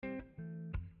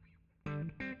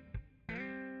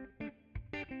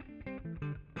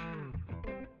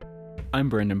I'm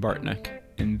Brandon Bartnick,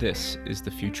 and this is the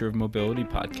Future of Mobility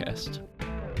podcast.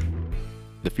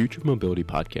 The Future of Mobility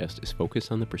podcast is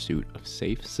focused on the pursuit of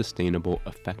safe, sustainable,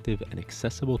 effective, and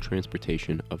accessible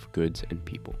transportation of goods and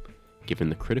people. Given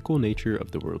the critical nature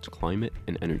of the world's climate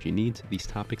and energy needs, these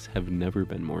topics have never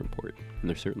been more important, and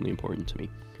they're certainly important to me.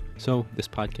 So, this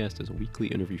podcast is a weekly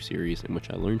interview series in which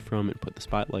I learn from and put the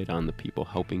spotlight on the people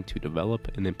helping to develop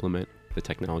and implement the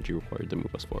technology required to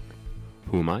move us forward.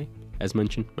 Who am I? As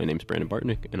mentioned, my name is Brandon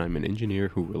Bartnick, and I'm an engineer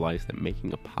who realized that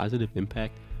making a positive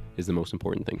impact is the most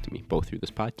important thing to me, both through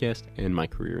this podcast and my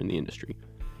career in the industry.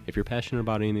 If you're passionate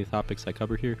about any of the topics I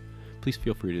cover here, please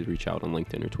feel free to reach out on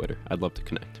LinkedIn or Twitter. I'd love to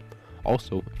connect.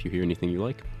 Also, if you hear anything you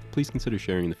like, please consider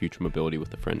sharing the Future Mobility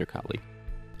with a friend or colleague.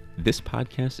 This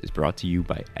podcast is brought to you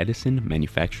by Edison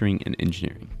Manufacturing and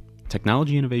Engineering.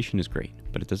 Technology innovation is great,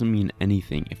 but it doesn't mean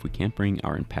anything if we can't bring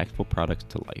our impactful products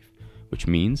to life, which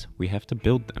means we have to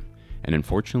build them. And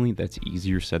unfortunately, that's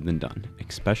easier said than done,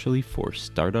 especially for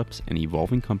startups and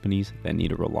evolving companies that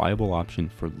need a reliable option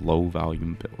for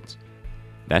low-volume builds.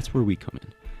 That's where we come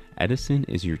in. Edison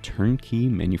is your turnkey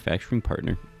manufacturing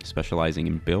partner, specializing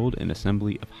in build and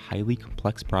assembly of highly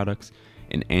complex products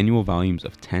in annual volumes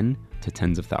of 10 to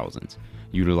tens of thousands,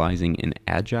 utilizing an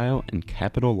agile and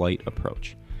capital-light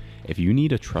approach. If you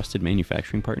need a trusted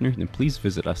manufacturing partner, then please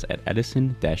visit us at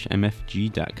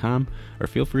edison-mfg.com or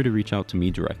feel free to reach out to me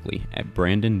directly at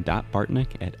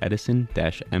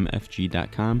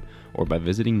brandon.bartnick@edison-mfg.com or by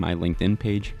visiting my LinkedIn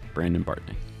page, Brandon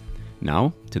Bartnick.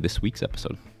 Now to this week's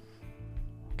episode.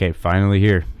 Okay, finally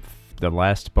here. The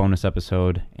last bonus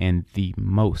episode and the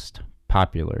most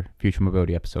popular Future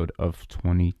Mobility episode of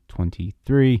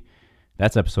 2023.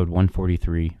 That's episode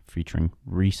 143 featuring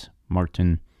Reece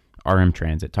Martin,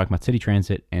 RMTransit, talking about city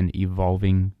transit and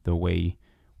evolving the way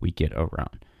we get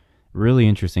around. Really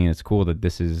interesting. It's cool that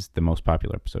this is the most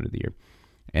popular episode of the year,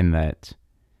 and that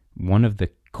one of the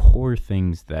core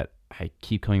things that I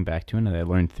keep coming back to and that I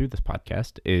learned through this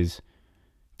podcast is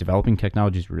developing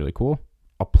technology is really cool.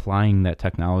 Applying that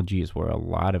technology is where a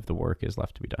lot of the work is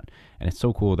left to be done. And it's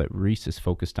so cool that Reece is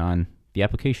focused on the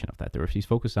application of that. He's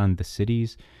focused on the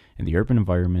cities and the urban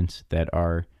environments that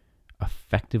are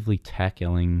effectively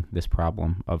tackling this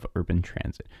problem of urban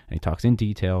transit. And he talks in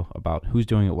detail about who's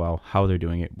doing it well, how they're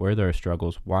doing it, where there are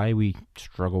struggles, why we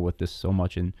struggle with this so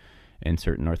much in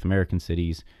certain North American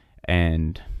cities.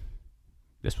 And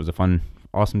this was a fun,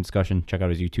 awesome discussion. Check out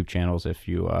his YouTube channels if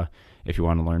you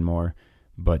want to learn more.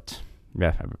 But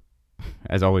yeah,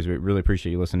 as always, we really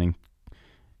appreciate you listening.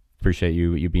 Appreciate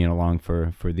you being along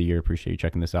for the year. Appreciate you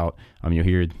checking this out. You'll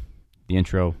hear the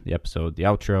intro, the episode, the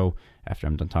outro after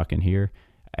I'm done talking here.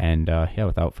 And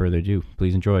without further ado,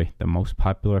 please enjoy the most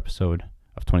popular episode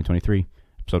of 2023,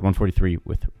 episode 143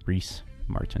 with Reece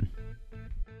Martin.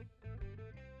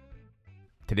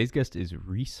 Today's guest is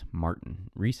Reece Martin.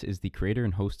 Reece is the creator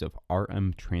and host of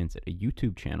RMTransit, a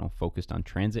YouTube channel focused on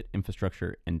transit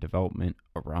infrastructure and development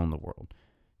around the world.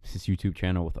 This YouTube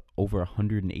channel with over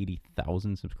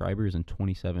 180,000 subscribers and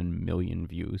 27 million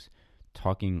views,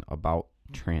 talking about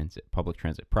transit, public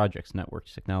transit projects,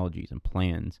 networks, technologies, and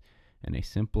plans in a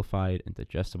simplified and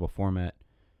digestible format,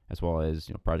 as well as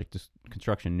project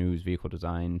construction news, vehicle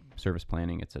design, service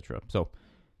planning, etc. So,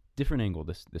 different angle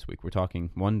this week. We're talking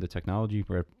the technology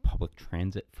for public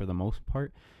transit for the most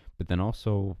part, but then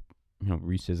also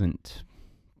Reece isn't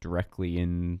directly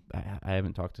in. I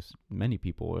haven't talked to many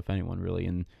people, if anyone, really,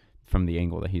 from the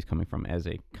angle that he's coming from as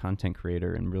a content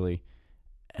creator and really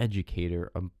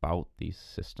educator about these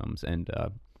systems, and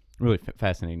really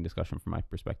fascinating discussion from my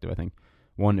perspective. I think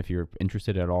if you're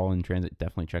interested at all in transit,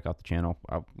 definitely check out the channel.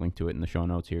 I'll link to it in the show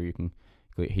notes here.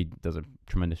 He does a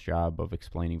tremendous job of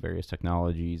explaining various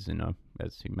technologies in a,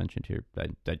 as he mentioned here,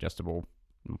 digestible,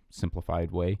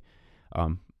 simplified way.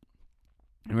 And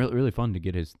really, really fun to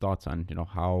get his thoughts on,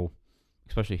 how,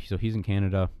 especially, so he's in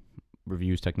Canada,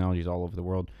 reviews technologies all over the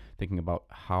world, thinking about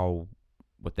how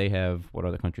what they have, what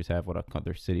other countries have, what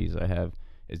other cities I have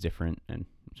is different, and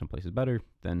some places better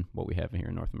than what we have here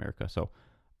in North America. So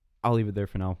I'll leave it there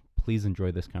for now. Please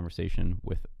enjoy this conversation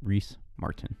with Reece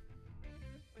Martin.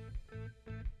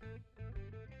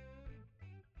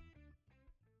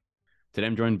 Today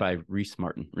I'm joined by Reece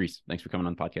Martin. Reece, thanks for coming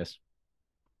on the podcast.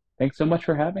 Thanks so much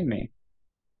for having me.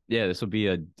 Yeah, this will be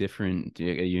a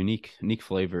unique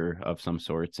flavor of some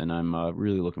sorts, and I'm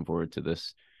really looking forward to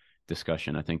this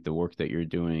discussion. I think the work that you're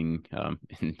doing,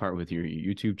 in part with your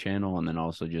YouTube channel, and then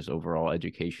also just overall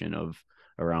education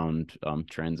around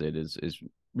transit is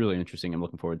really interesting. I'm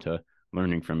looking forward to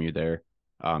learning from you there.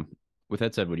 With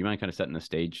that said, would you mind kind of setting the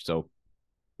stage? So,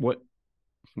 what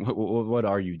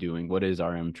are you doing? What is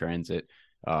RMTransit?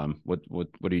 What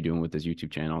are you doing with this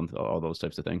YouTube channel and all those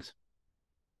types of things?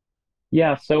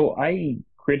 Yeah, so I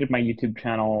created my YouTube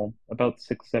channel about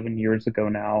 6, 7 years ago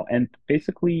now, and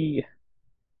basically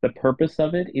the purpose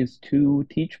of it is to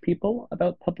teach people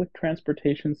about public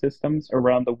transportation systems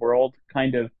around the world,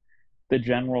 kind of the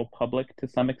general public to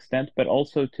some extent, but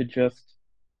also to just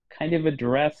kind of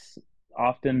address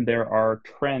often there are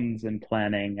trends in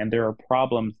planning and there are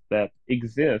problems that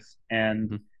exist,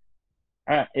 and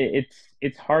Mhm.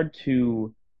 it's hard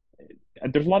to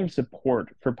there's a lot of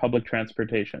support for public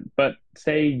transportation. But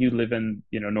say you live in,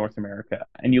 North America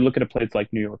and you look at a place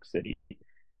like New York City,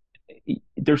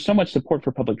 there's so much support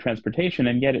for public transportation,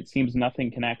 and yet it seems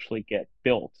nothing can actually get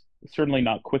built, certainly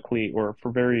not quickly or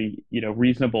for very,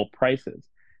 reasonable prices.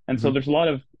 And so Mhm. there's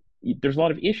a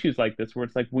lot of issues like this where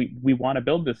it's like we want to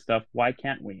build this stuff, why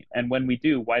can't we? And when we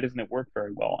do, why doesn't it work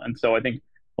very well? And so I think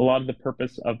a lot of the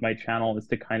purpose of my channel is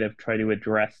to kind of try to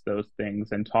address those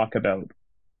things and talk about,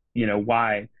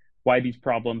 why these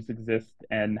problems exist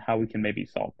and how we can maybe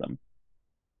solve them.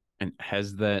 And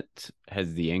has the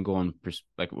angle and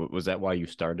like was that why you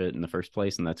started in the first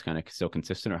place, and that's kind of still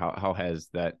consistent, or how has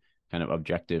that kind of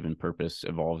objective and purpose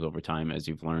evolved over time as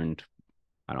you've learned,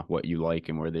 I don't know, what you like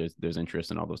and where there's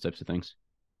interest and all those types of things?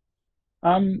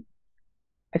 Um,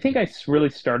 I think really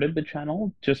started the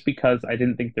channel just because I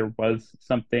didn't think there was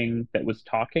something that was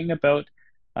talking about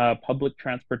public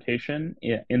transportation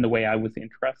in the way I was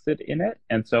interested in it.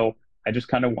 And so I just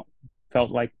kind of felt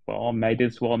like, well, I might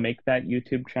as well make that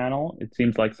YouTube channel. It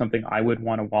seems like something I would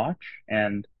want to watch,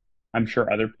 and I'm sure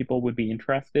other people would be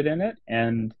interested in it.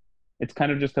 And it's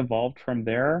kind of just evolved from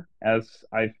there as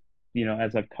I've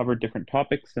covered different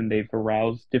topics and they've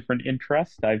aroused different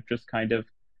interests. I've just kind of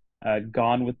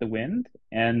gone with the wind,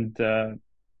 and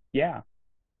yeah,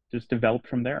 just developed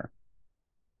from there.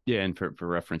 Yeah, and for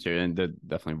reference here, and there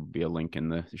definitely will be a link in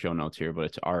the show notes here, but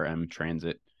it's RM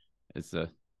Transit. It's the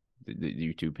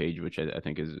YouTube page, which I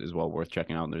think is well worth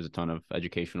checking out. And there's a ton of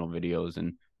educational videos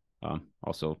and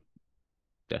also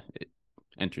yeah,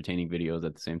 entertaining videos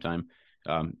at the same time.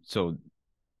 So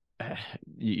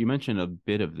you mentioned a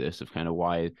bit of this of kind of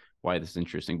why this is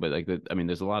interesting, but like I mean,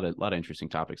 there's a lot of interesting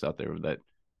topics out there that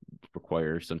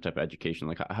require some type of education.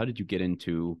 Like, how did you get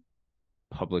into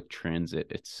public transit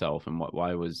itself, and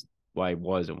why was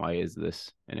and why is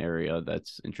this an area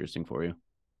that's interesting for you?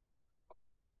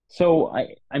 So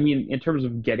I mean, in terms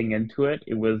of getting into it,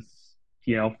 it was,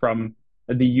 from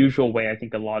the usual way I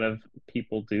think a lot of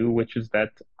people do, which is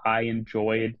that I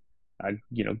enjoyed,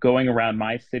 going around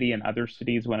my city and other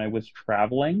cities when I was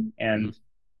traveling. Hmm.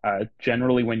 And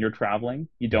generally, when you're traveling,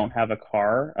 you don't have a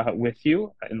car with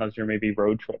you unless you're maybe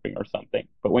road tripping or something.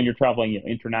 But when you're traveling,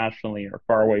 internationally or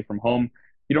far away from home,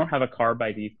 you don't have a car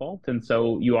by default, and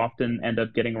so you often end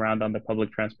up getting around on the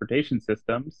public transportation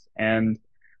systems. And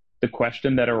the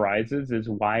question that arises is,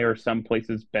 why are some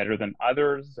places better than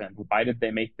others, and why did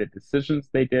they make the decisions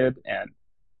they did, and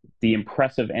the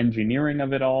impressive engineering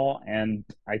of it all. And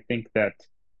I think that,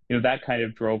 that kind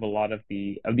of drove a lot of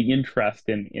the interest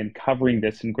in covering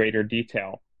this in greater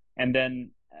detail. And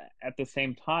then at the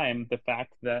same time, the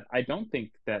fact that I don't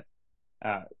think that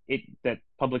that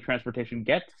public transportation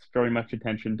gets very much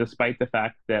attention, despite the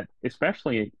fact that,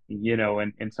 especially,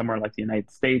 in somewhere like the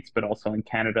United States, but also in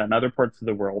Canada and other parts of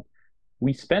the world,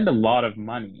 we spend a lot of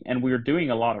money and we're doing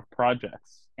a lot of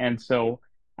projects. And so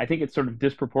I think it sort of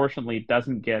disproportionately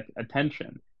doesn't get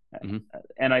attention. Hmm.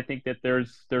 And I think that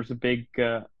there's a big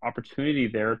opportunity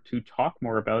there to talk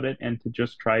more about it and to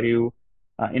just try to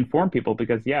inform people,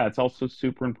 because yeah, it's also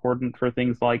super important for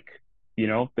things like,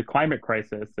 the climate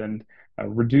crisis and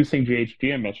reducing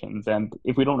GHG emissions. And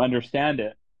if we don't understand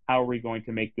it, how are we going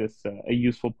to make this a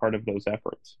useful part of those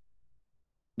efforts?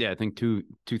 Yeah, I think two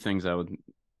things I would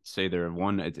say there.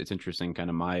 One, it's interesting,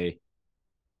 kind of I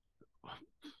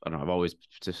don't know. I've always,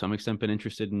 to some extent, been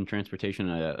interested in transportation.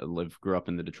 I grew up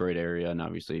in the Detroit area, and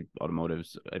obviously,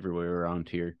 automotives everywhere around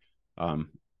here. Um,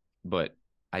 but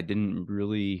I didn't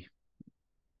really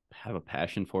have a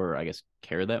passion for, I guess,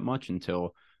 care that much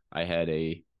until I had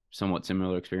a somewhat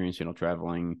similar experience.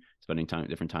 Traveling, spending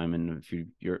different time in a few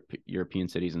European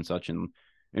cities and such, and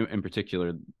in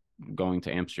particular, going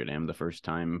to Amsterdam the first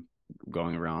time,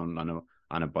 going around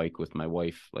on a bike with my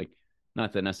wife, like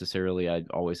not that necessarily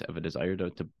I'd always have a desire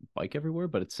to bike everywhere,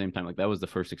 but at the same time, like that was the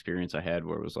first experience I had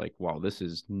where it was like, wow, this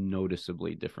is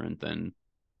noticeably different than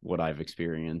what I've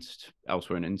experienced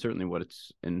elsewhere, and certainly what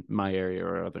it's in my area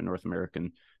or other North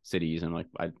American cities. And like,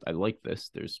 I like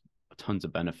this. There's tons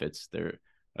of benefits there.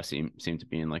 I seem to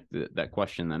be in like that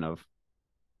question then of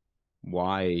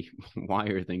why why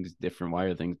are things different? Why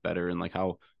are things better? And like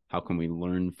how can we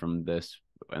learn from this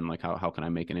and like how can I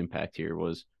make an impact here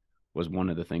was one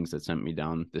of the things that sent me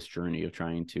down this journey of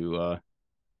trying to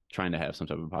have some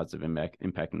type of positive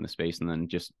impact in the space. And then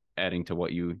just adding to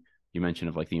what you mentioned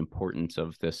of like the importance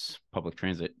of this public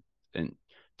transit and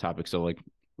topic. So like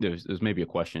there's maybe a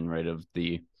question, right, of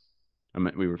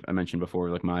I mentioned before,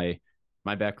 like my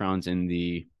background's in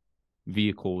the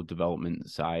vehicle development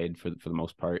side for the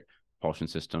most part, propulsion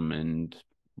system and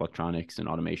electronics and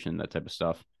automation, that type of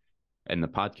stuff. And the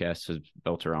podcast is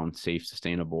built around safe,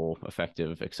 sustainable,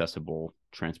 effective, accessible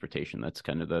transportation. That's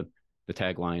kind of the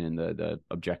tagline and the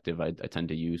objective I tend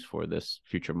to use for this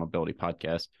Future Mobility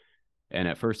podcast. And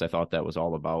at first I thought that was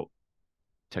all about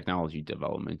technology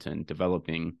development and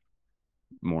developing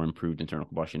more improved internal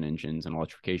combustion engines and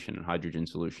electrification and hydrogen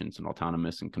solutions and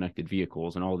autonomous and connected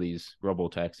vehicles and all these robo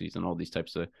taxis and all these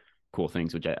types of cool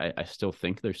things, which I still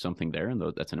think there's something there, and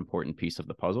that's an important piece of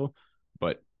the puzzle.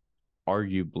 But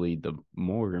arguably the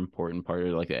more important part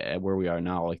of like where we are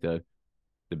now, like the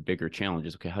bigger challenge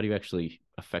is, okay, how do you actually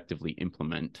effectively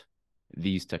implement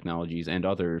these technologies and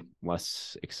other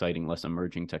less exciting, less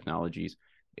emerging technologies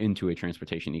into a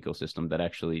transportation ecosystem that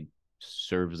actually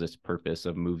serves its purpose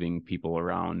of moving people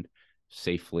around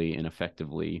safely and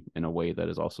effectively in a way that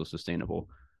is also sustainable?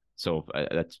 So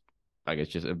that's, I guess,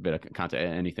 just a bit of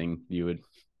content. Anything you would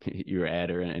add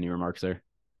or any remarks there?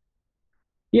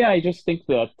 Yeah, I just think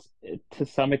that to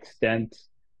some extent,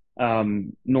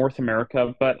 North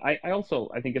America, but I also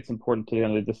I think it's important to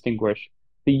kind of distinguish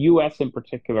the US in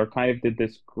particular kind of did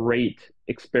this great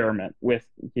experiment with,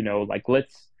 like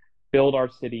let's build our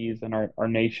cities and our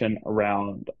nation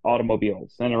around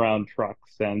automobiles and around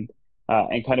trucks and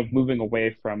kind of moving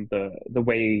away from the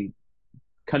way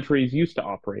countries used to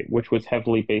operate, which was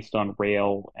heavily based on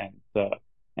rail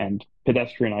and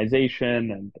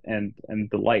pedestrianization and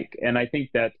the like. And I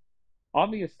think that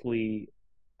obviously,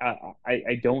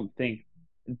 I don't think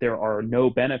there are no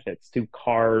benefits to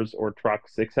cars or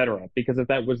trucks, etc. Because if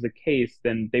that was the case,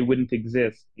 then they wouldn't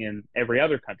exist in every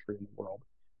other country in the world.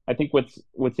 I think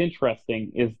what's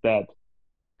interesting is that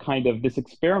kind of this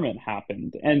experiment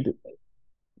happened, and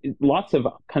lots of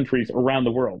countries around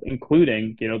the world,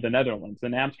 including the Netherlands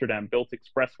and Amsterdam, built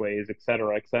expressways,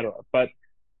 etc., etc. But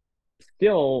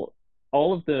still,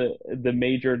 all of the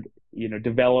major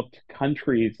developed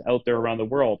countries out there around the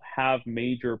world have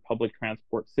major public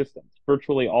transport systems,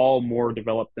 virtually all more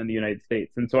developed than the United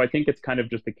States. And so I think it's kind of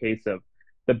just a case of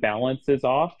the balance is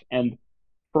off. And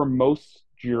for most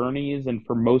journeys and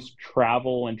for most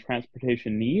travel and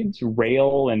transportation needs,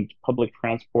 rail and public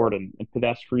transport and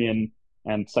pedestrian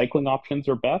and cycling options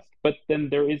are best. But then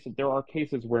there are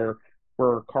cases where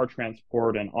car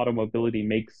transport and automobility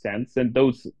makes sense, and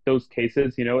those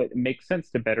cases, it makes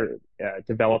sense to better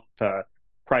develop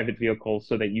private vehicles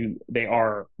so that they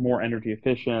are more energy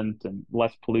efficient and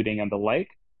less polluting and the like.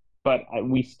 But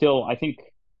I think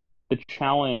the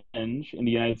challenge in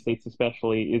the United States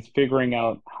especially is figuring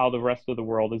out how the rest of the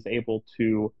world is able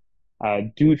to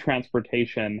do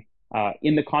transportation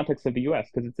in the context of the US,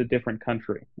 because it's a different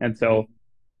country. And so,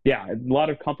 yeah, a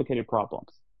lot of complicated problems.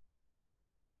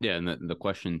 Yeah, and the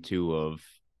question too of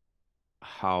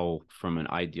how, from an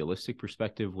idealistic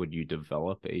perspective, would you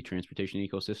develop a transportation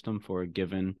ecosystem for a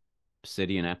given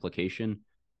city and application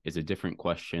is a different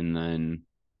question than,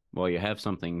 well, you have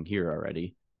something here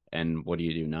already, and what do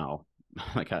you do now?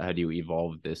 Like, how do you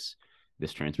evolve this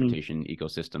transportation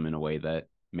ecosystem in a way that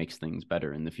makes things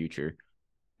better in the future?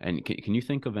 And can you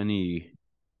think of any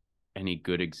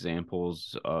good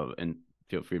examples of, and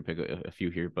feel free to pick a few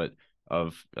here, but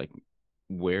of like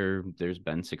where there's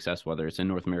been success, whether it's in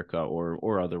North America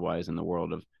or otherwise in the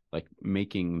world, of like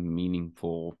making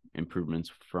meaningful improvements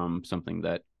from something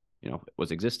that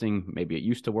was existing. Maybe it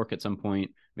used to work at some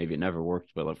point, maybe it never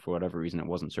worked, but for whatever reason it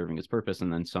wasn't serving its purpose,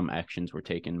 and then some actions were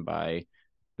taken by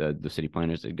the city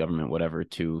planners, the government, whatever,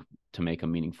 to make a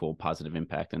meaningful positive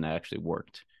impact, and that actually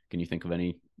worked. Can you think of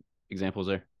any examples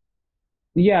there?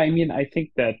 Yeah, I mean, I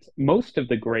think that most of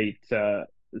the great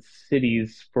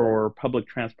cities for public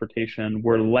transportation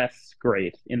were less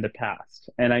great in the past.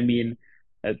 And I mean,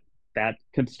 uh, that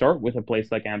can start with a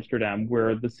place like Amsterdam,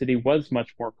 where the city was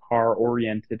much more car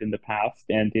oriented in the past,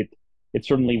 and it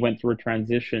certainly went through a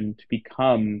transition to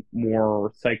become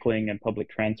more cycling and public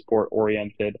transport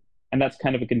oriented. And that's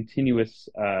kind of a continuous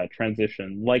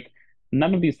transition. Like,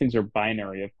 none of these things are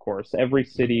binary, of course. Every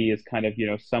city is kind of,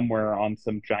 somewhere on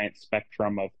some giant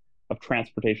spectrum of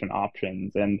transportation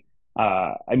options. And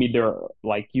I mean, there are,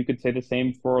 like, you could say the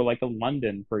same for like a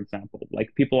London, for example.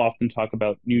 Like, people often talk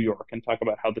about New York and talk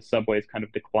about how the subway has kind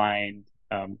of declined.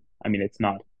 I mean, it's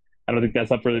not, I don't think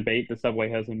that's up for debate. The subway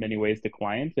has in many ways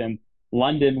declined. And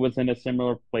London was in a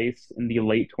similar place in the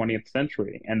late 20th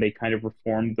century, and they kind of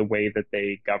reformed the way that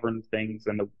they governed things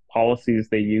and the policies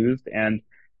they used. And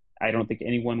I don't think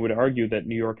anyone would argue that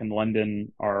New York and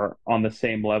London are on the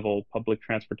same level public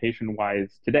transportation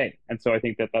wise today. And so I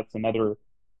think that that's another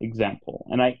example.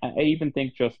 And I even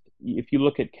think just if you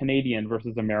look at Canadian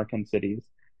versus American cities,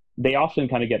 they often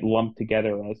kind of get lumped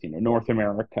together as, North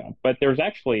America, but there's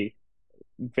actually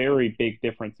very big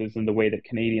differences in the way that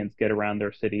Canadians get around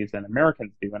their cities and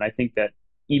Americans do. And I think that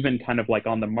even kind of like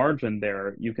on the margin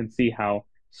there, you can see how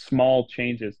small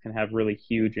changes can have really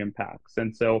huge impacts.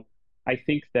 And so I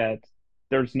think that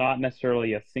there's not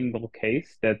necessarily a single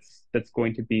case that's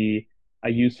going to be a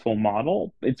useful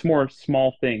model. It's more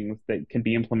small things that can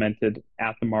be implemented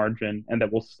at the margin and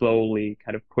that will slowly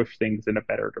kind of push things in a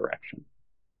better direction.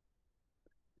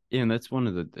 Yeah, and that's one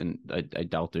of the, and I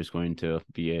doubt there's going to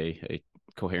be a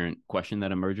coherent question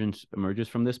that emerges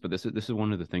from this, but this is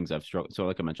one of the things I've struggled. So,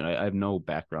 like I mentioned, I have no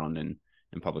background in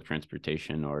public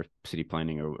transportation or city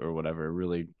planning or whatever.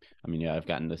 Really, I mean, yeah, I've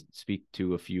gotten to speak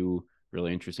to a few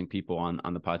really interesting people on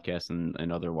the podcast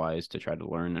and otherwise to try to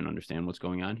learn and understand what's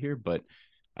going on here, but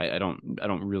I don't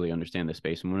really understand the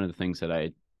space. And one of the things that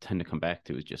I tend to come back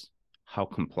to is just how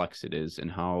complex it is and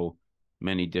how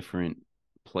many different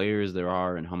players there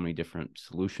are and how many different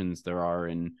solutions there are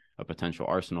in a potential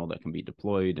arsenal that can be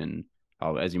deployed. And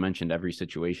how, as you mentioned, every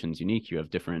situation is unique. You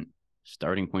have different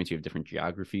starting points, you have different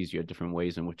geographies, you have different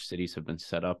ways in which cities have been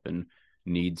set up and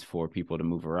needs for people to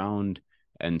move around.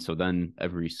 And so then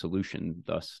every solution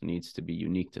thus needs to be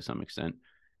unique to some extent.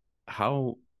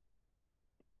 How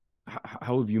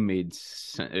have you made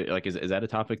like is that a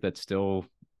topic that still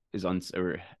is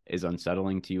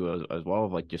unsettling to you as well,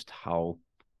 of like just how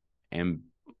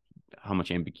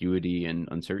much ambiguity and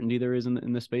uncertainty there is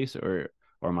in this space, or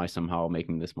am I somehow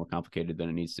making this more complicated than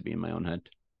it needs to be in my own head?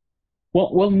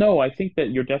 No, I think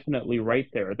that you're definitely right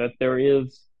there. That there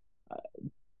is,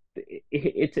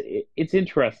 it's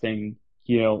interesting,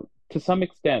 to some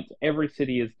extent, every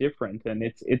city is different, and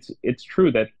it's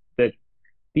true that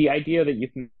the idea that you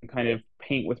can kind of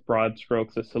paint with broad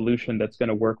strokes a solution that's going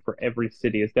to work for every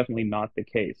city is definitely not the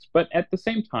case. But at the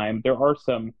same time, there are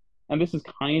some, and this is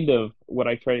kind of what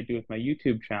I try to do with my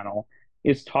YouTube channel,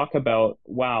 is talk about,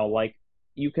 wow, like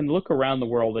you can look around the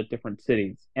world at different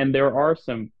cities, and there are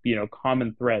some,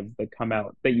 common threads that come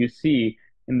out that you see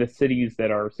in the cities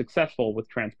that are successful with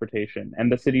transportation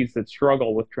and the cities that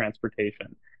struggle with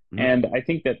transportation. Mm-hmm. And I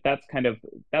think that that's kind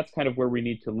of where we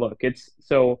need to look. It's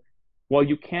so while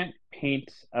you can't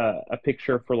paint a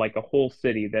picture for like a whole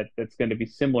city that's going to be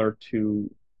similar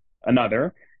to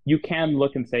another, you can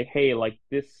look and say, hey, like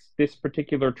this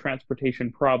particular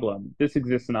transportation problem, this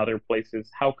exists in other places.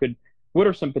 What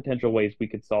are some potential ways we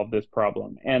could solve this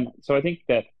problem? And so I think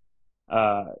that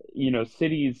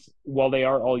cities, while they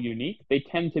are all unique, they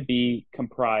tend to be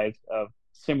comprised of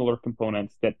similar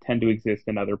components that tend to exist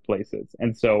in other places.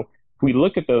 And so if we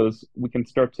look at those, we can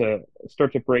start to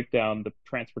break down the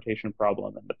transportation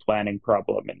problem and the planning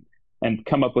problem and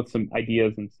come up with some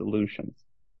ideas and solutions.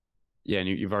 Yeah, and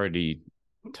you've already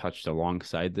touched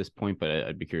alongside this point, but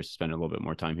I'd be curious to spend a little bit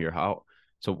more time here.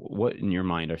 So what in your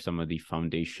mind are some of the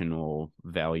foundational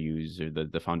values or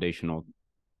the foundational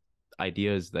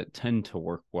ideas that tend to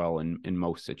work well in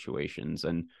most situations,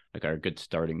 and like are a good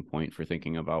starting point for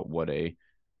thinking about what an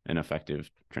effective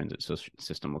transit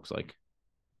system looks like?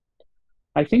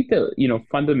 I think that,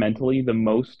 fundamentally the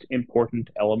most important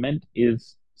element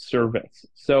is service.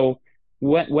 So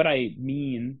what I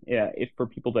mean, if for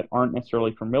people that aren't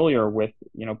necessarily familiar with,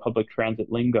 public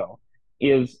transit lingo,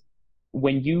 is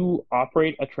when you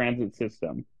operate a transit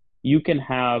system, you can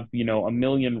have, a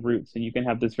million routes and you can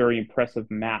have this very impressive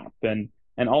map and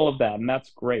all of that, and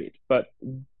that's great. But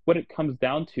what it comes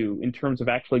down to in terms of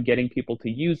actually getting people to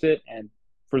use it and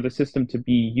for the system to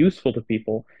be useful to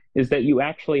people is that you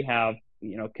actually have,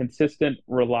 consistent,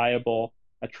 reliable,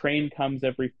 a train comes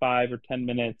every 5 or 10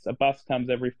 minutes, a bus comes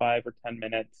every 5 or 10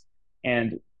 minutes,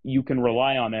 and you can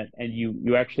rely on it and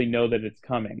you actually know that it's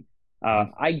coming.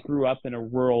 I grew up in a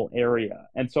rural area,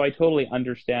 and so I totally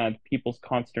understand people's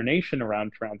consternation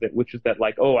around transit, which is that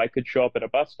like, oh, I could show up at a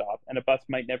bus stop and a bus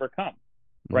might never come,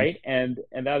 Mm-hmm. right? And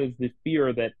that is the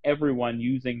fear that everyone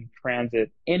using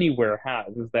transit anywhere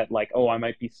has, is that like, oh, I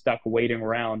might be stuck waiting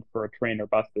around for a train or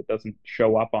bus that doesn't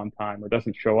show up on time or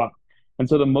doesn't show up. And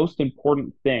so the most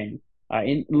important thing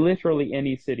in literally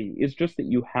any city is just that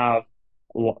you have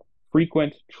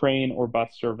frequent train or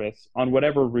bus service on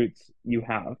whatever routes you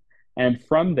have. And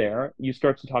from there, you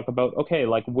start to talk about, okay,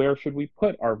 like where should we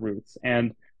put our routes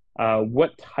and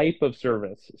what type of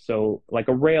service? So, like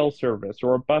a rail service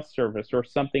or a bus service or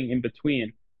something in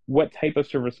between what type of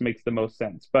service makes the most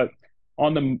sense. But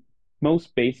on the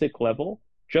most basic level,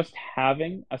 just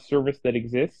having a service that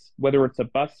exists, whether it's a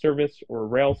bus service or a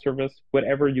rail service,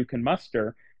 whatever you can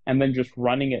muster, and then just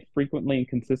running it frequently and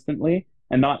consistently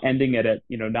and not ending it at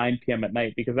 9 p.m. at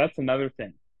night, because that's another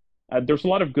thing. There's a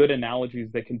lot of good analogies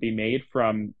that can be made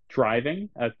from driving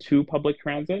to public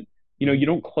transit. You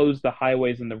don't close the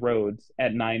highways and the roads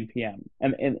at 9 p.m.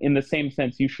 And in the same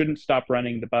sense, you shouldn't stop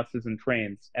running the buses and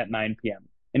trains at 9 p.m.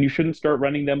 And you shouldn't start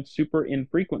running them super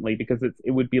infrequently, because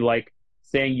it would be like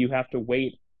saying you have to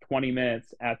wait 20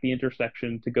 minutes at the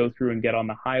intersection to go through and get on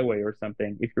the highway or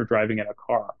something if you're driving in a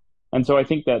car. And so I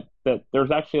think that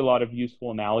there's actually a lot of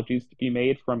useful analogies to be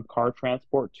made from car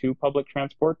transport to public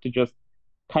transport, to just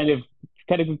kind of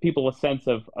kind of give people a sense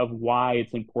of why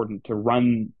it's important to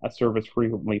run a service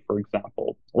frequently, for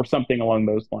example, or something along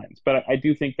those lines. But I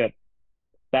do think that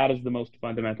that is the most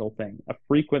fundamental thing: a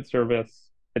frequent service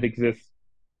that exists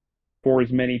for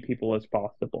as many people as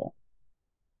possible.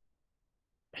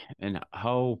 And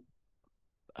how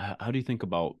do you think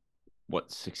about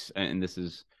what six? And this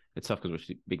is, it's tough because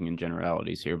we're speaking in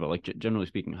generalities here, but like generally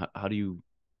speaking, how do you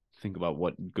think about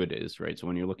what good is, right? So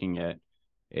when you're looking at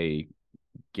a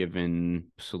given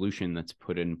solution that's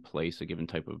put in place, a given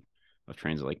type of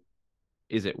transit, like,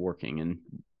 is it working? And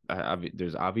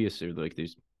there's obvious, or like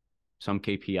there's some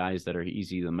KPIs that are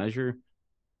easy to measure.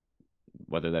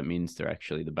 Whether that means they're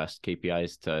actually the best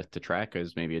KPIs to track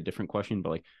is maybe a different question. But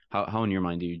like, how in your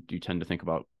mind do you tend to think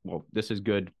about, well, this is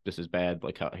good, this is bad,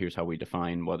 like here's how we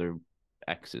define whether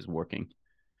X is working?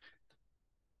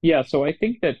 Yeah, so I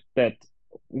think that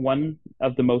one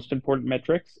of the most important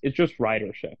metrics is just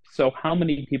ridership. So how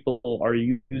many people are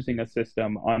using a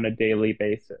system on a daily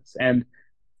basis? And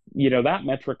that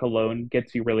metric alone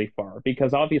gets you really far,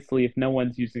 because obviously if no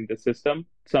one's using the system,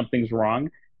 something's wrong.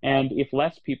 And if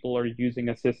less people are using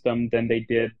a system than they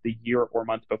did the year or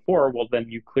month before, well, then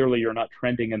you're not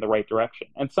trending in the right direction.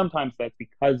 And sometimes that's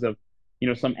because of,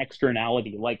 some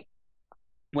externality. Like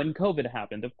when COVID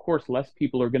happened, of course, less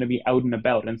people are going to be out and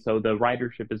about, and so the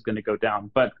ridership is going to go down.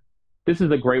 But this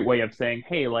is a great way of saying,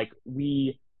 hey, like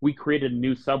we created a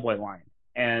new subway line,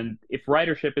 and if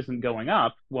ridership isn't going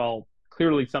up, well,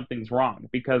 clearly something's wrong,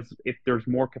 because if there's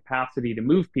more capacity to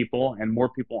move people and more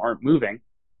people aren't moving,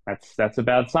 that's a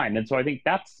bad sign. And so I think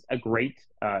that's a great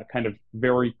kind of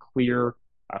very clear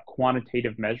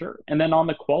quantitative measure. And then on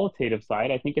the qualitative side,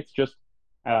 I think it's just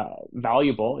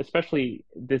valuable, especially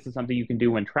this is something you can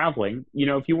do when traveling.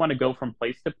 If you want to go from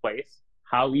place to place,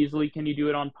 how easily can you do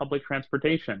it on public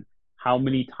transportation? How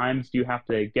many times do you have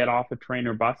to get off a train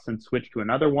or bus and switch to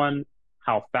another one?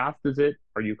 How fast is it?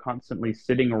 Are you constantly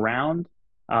sitting around?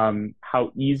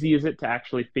 How easy is it to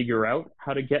actually figure out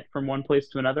how to get from one place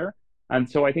to another? And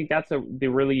so I think that's the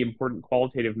really important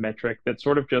qualitative metric that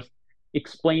sort of just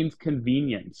explains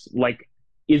convenience. Like,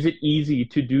 is it easy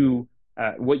to do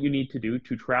what you need to do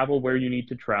to travel where you need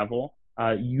to travel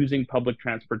using public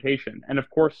transportation? And of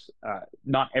course,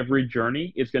 not every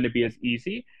journey is going to be as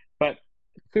easy, but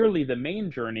clearly the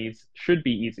main journeys should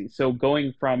be easy. So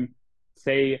going from,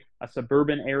 say, a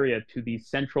suburban area to the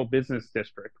central business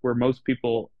district where most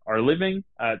people are living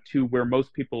to where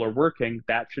most people are working,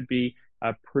 that should be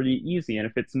pretty easy. And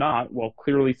if it's not, well,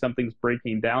 clearly something's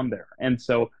breaking down there. And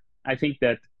so I think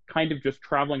that kind of just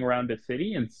traveling around a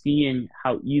city and seeing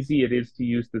how easy it is to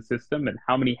use the system and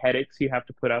how many headaches you have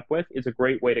to put up with is a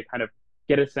great way to kind of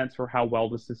get a sense for how well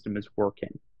the system is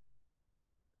working.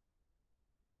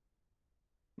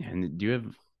 And do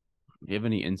you have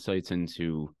any insights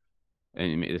into,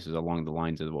 and this is along the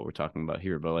lines of what we're talking about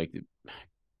here, but like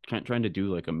trying to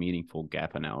do like a meaningful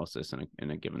gap analysis in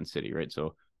a given city, right?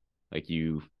 So like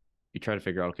you try to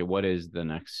figure out, okay, what is the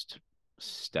next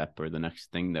step or the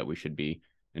next thing that we should be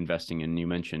investing in? You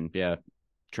mentioned, yeah,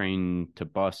 train to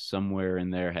bus, somewhere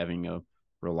in there, having a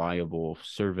reliable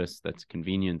service that's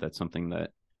convenient. That's something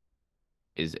that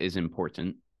is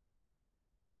important.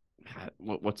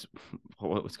 What's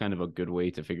kind of a good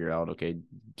way to figure out, okay,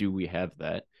 do we have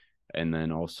that? And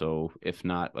then also, if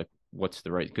not, like, what's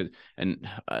the right, because, and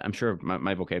I'm sure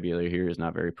my vocabulary here is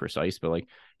not very precise, but like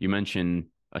you mentioned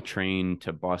a train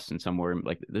to bus and somewhere,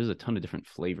 like there's a ton of different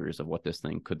flavors of what this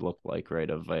thing could look like, right?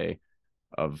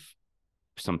 Of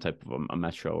some type of a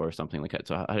metro or something like that.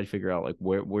 So how do you figure out like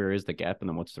where is the gap, and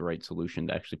then what's the right solution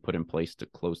to actually put in place to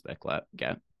close that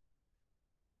gap?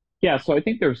 Yeah, so I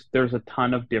think there's a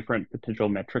ton of different potential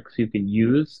metrics you can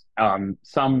use.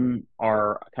 Some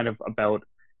are kind of about,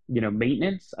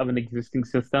 maintenance of an existing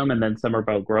system, and then some are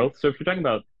about growth. So if you're talking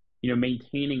about,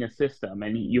 maintaining a system,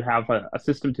 and you have a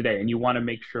system today and you want to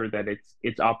make sure that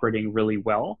it's operating really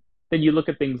well, then you look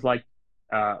at things like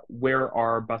where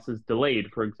are buses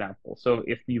delayed, for example. So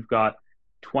if you've got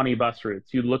 20 bus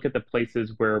routes, you look at the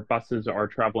places where buses are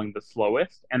traveling the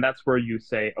slowest, and that's where you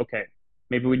say, okay,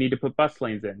 maybe we need to put bus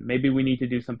lanes in. Maybe we need to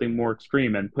do something more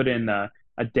extreme and put in a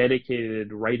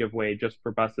dedicated right of way just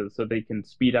for buses so they can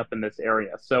speed up in this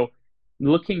area. So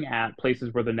looking at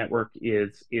places where the network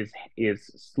is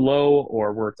slow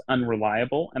or where it's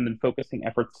unreliable and then focusing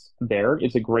efforts there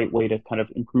is a great way to kind of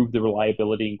improve the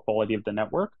reliability and quality of the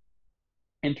network.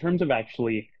 In terms of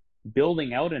actually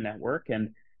building out a network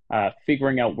and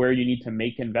figuring out where you need to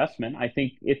make investment, I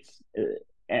think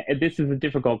this is a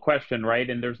difficult question, right?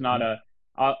 And there's not a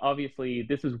obviously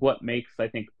this is what makes I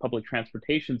think public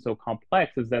transportation so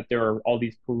complex is that there are all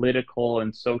these political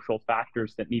and social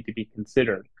factors that need to be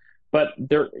considered. But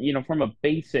there, from a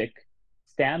basic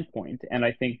standpoint, and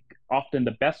I think often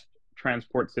the best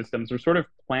transport systems are sort of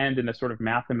planned in a sort of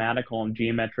mathematical and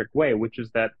geometric way, which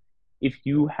is that if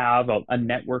you have a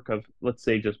network of, let's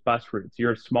say, just bus routes,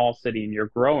 you're a small city and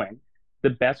you're growing, the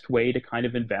best way to kind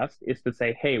of invest is to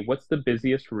say, hey, what's the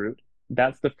busiest route?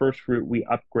 That's the first route we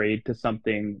upgrade to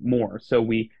something more. So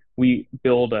we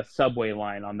build a subway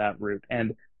line on that route,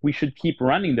 and we should keep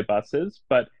running the buses,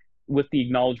 but with the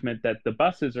acknowledgement that the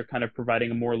buses are kind of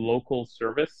providing a more local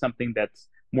service, something that's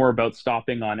more about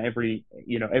stopping on every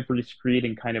street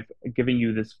and kind of giving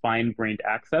you this fine-grained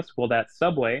access. Well, that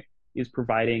subway is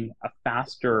providing a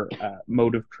faster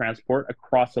mode of transport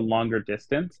across a longer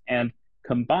distance. And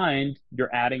combined,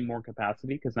 you're adding more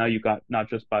capacity because now you've got not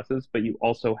just buses, but you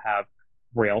also have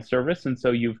rail service. And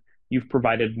so you've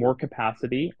provided more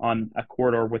capacity on a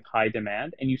corridor with high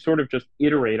demand, and you sort of just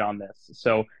iterate on this.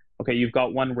 So, okay, you've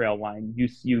got one rail line.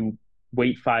 You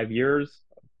wait 5 years.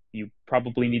 You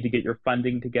probably need to get your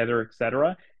funding together, et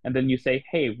cetera. And then you say,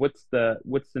 hey, what's the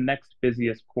next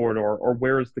busiest corridor, or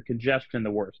where is the congestion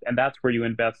the worst? And that's where you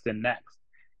invest in next.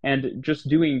 And just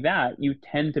doing that, you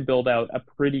tend to build out a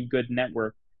pretty good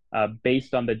network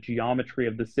based on the geometry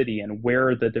of the city and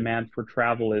where the demand for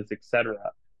travel is, et cetera.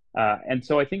 And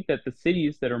so I think that the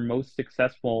cities that are most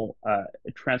successful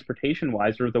transportation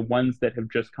wise are the ones that have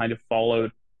just kind of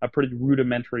followed a pretty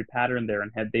rudimentary pattern there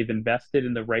and they've invested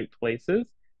in the right places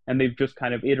and they've just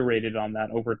kind of iterated on that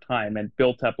over time and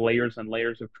built up layers and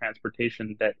layers of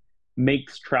transportation that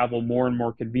makes travel more and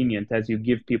more convenient as you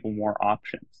give people more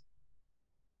options.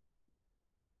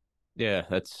 Yeah,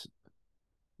 that's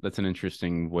an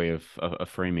interesting way of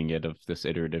framing it, of this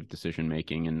iterative decision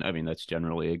making, and I mean that's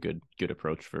generally a good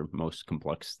approach for most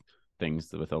complex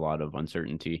things with a lot of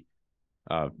uncertainty.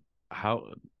 How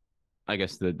I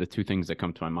guess the two things that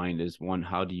come to my mind is one,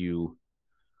 how do you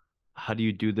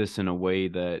do this in a way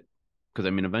that, because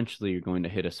I mean eventually you're going to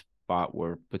hit a spot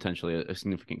where potentially a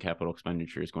significant capital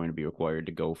expenditure is going to be required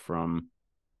to go from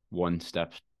one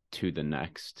step to the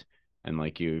next, and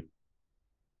like you,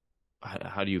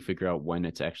 how do you figure out when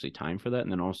it's actually time for that?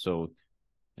 And then also,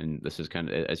 and this is kind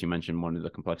of, as you mentioned, one of the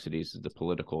complexities is the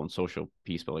political and social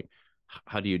piece, but like,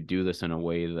 how do you do this in a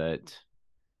way that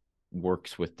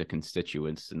works with the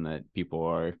constituents and that people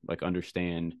are like,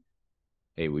 understand,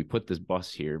 hey, we put this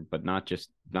bus here, but not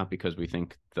because we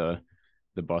think the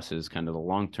bus is kind of the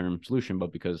long-term solution,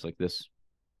 but because like this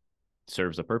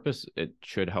serves a purpose. It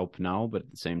should help now, but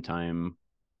at the same time,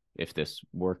 if this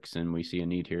works and we see a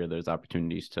need here, there's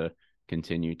opportunities to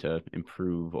continue to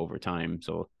improve over time.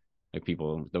 So like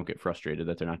people don't get frustrated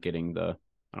that they're not getting the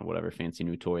whatever fancy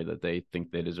new toy that they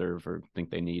think they deserve or think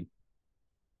they need.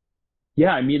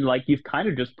 Yeah, I mean, like you've kind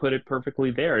of just put it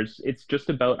perfectly there. It's just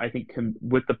about, I think,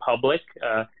 with the public,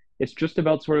 it's just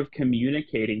about sort of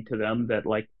communicating to them that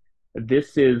like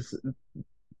this is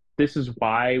this is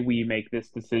why we make this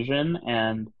decision,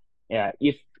 and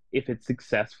if it's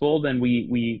successful, then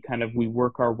we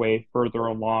work our way further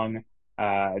along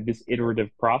this iterative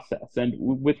process. And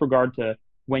with regard to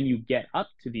when you get up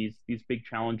to these big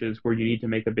challenges where you need to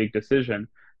make a big decision,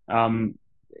 um,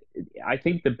 I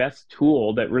think the best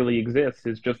tool that really exists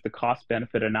is just the cost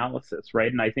benefit analysis,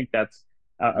 right? And I think that's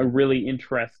a really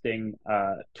interesting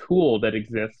tool that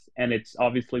exists. And it's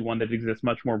obviously one that exists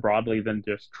much more broadly than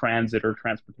just transit or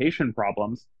transportation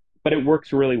problems, but it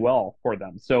works really well for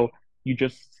them. So you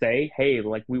just say, hey,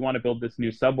 like we want to build this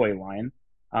new subway line.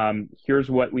 Here's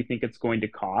what we think it's going to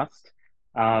cost.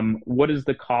 What is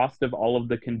the cost of all of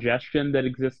the congestion that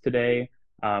exists today?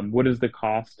 What is the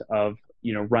cost of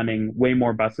running way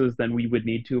more buses than we would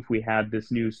need to if we had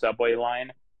this new subway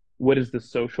line? What is the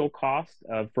social cost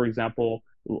of, for example,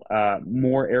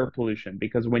 more air pollution?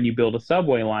 Because when you build a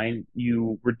subway line,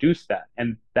 you reduce that,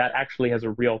 and that actually has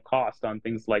a real cost on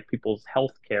things like people's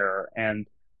health care and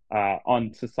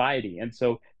on society. And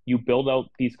so you build out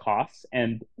these costs,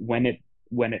 and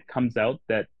when it comes out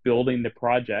that building the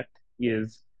project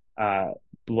is uh,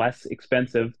 less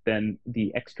expensive than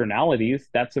the externalities,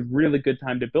 that's a really good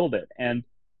time to build it. And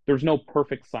there's no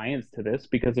perfect science to this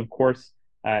because, of course,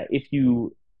 if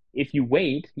you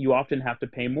wait, you often have to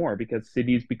pay more because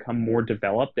cities become more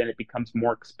developed and it becomes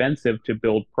more expensive to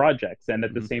build projects. And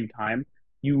at the same time,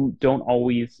 you don't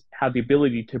always have the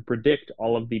ability to predict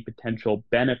all of the potential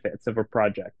benefits of a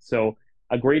project. So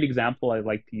a great example I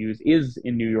like to use is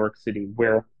in New York City,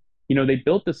 where they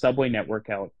built the subway network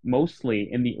out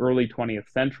mostly in the early 20th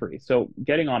century. So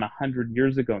getting on 100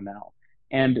 years ago now.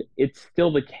 And it's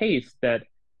still the case that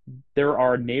there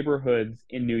are neighborhoods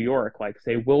in New York, like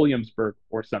say Williamsburg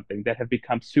or something, that have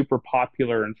become super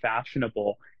popular and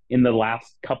fashionable in the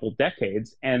last couple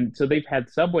decades. And so they've had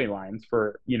subway lines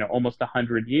for, almost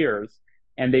 100 years,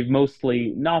 and they've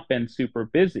mostly not been super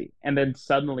busy. And then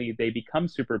suddenly they become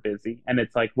super busy. And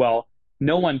it's like, well,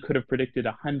 no one could have predicted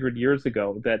 100 years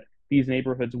ago that these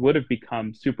neighborhoods would have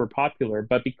become super popular.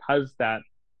 But because that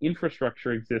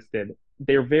infrastructure existed,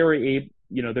 they're very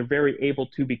able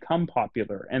to become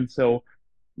popular. And so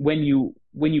when you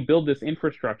build this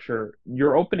infrastructure,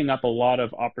 you're opening up a lot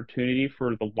of opportunity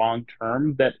for the long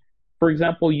term that, for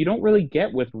example, you don't really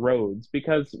get with roads,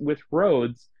 because with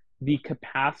roads, the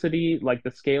capacity, like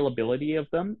the scalability of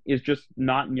them, is just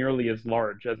not nearly as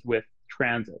large as with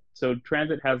transit. So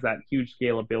transit has that huge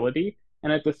scalability.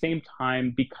 And at the same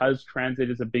time, because transit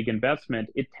is a big investment,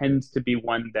 it tends to be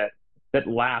one that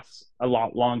lasts a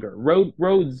lot longer.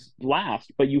 Roads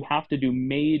last, but you have to do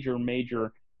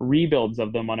major rebuilds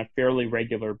of them on a fairly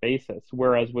regular basis.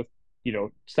 Whereas with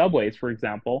subways, for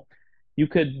example,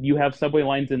 you have subway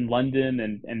lines in London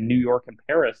and New York and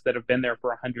Paris that have been there for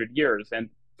 100 years, and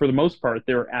for the most part,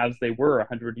 they're as they were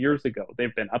 100 years ago.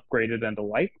 They've been upgraded and the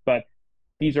like, but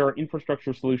these are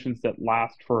infrastructure solutions that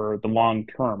last for the long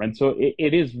term. And so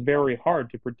it is very hard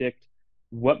to predict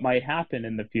what might happen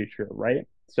in the future, right?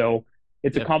 So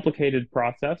it's a Yeah. complicated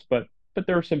process, but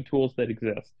there are some tools that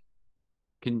exist.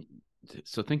 Can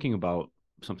so thinking about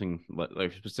something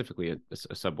like specifically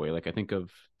a subway, like I think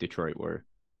of Detroit, where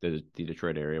the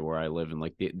Detroit area where I live, and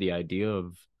like the idea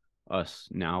of us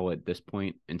now at this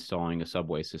point installing a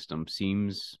subway system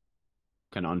seems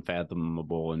kind of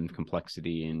unfathomable in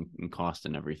complexity and cost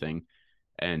and everything.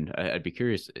 And I'd be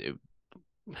curious,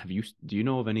 do you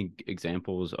know of any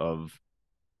examples of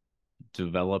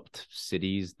developed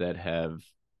cities that have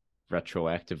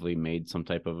retroactively made some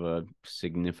type of a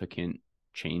significant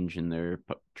change in their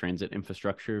transit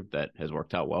infrastructure that has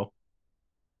worked out well?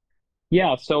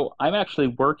 Yeah, so I'm actually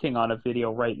working on a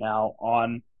video right now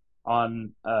on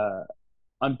on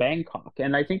Bangkok,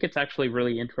 and I think it's actually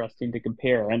really interesting to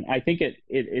compare. And I think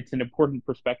it's an important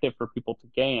perspective for people to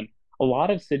gain. A lot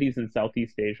of cities in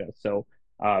Southeast Asia, so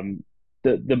um,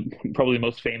 the probably the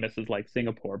most famous is like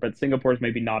Singapore, but Singapore is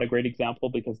maybe not a great example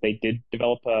because they did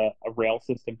develop a rail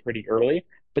system pretty early.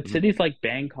 But Mhm. cities like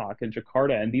Bangkok and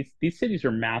Jakarta, and these cities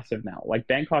are massive now. Like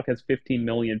Bangkok has 15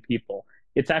 million people.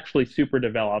 It's actually super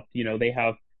developed. They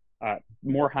have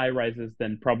more high rises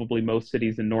than probably most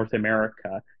cities in North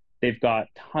America. They've got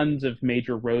tons of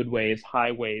major roadways,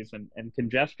 highways, and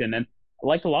congestion. And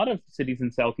like a lot of cities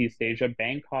in Southeast Asia,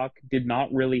 Bangkok did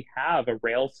not really have a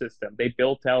rail system. They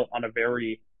built out on a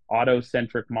very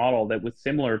auto-centric model that was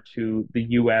similar to the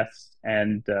US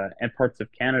and parts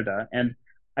of Canada. And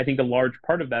I think a large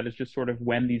part of that is just sort of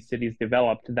when these cities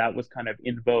developed, that was kind of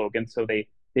in vogue. And so they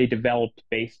developed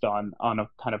based on a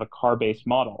kind of a car-based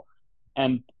model.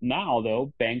 And now,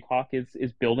 though, Bangkok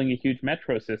is building a huge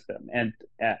metro system, and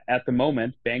at the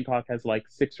moment, Bangkok has like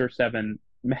 6 or 7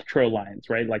 metro lines,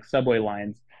 right, like subway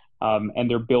lines, and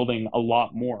they're building a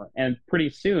lot more. And pretty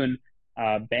soon,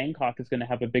 Bangkok is going to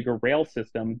have a bigger rail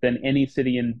system than any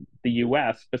city in the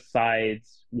U.S.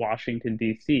 besides Washington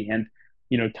D.C. And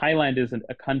Thailand is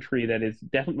a country that is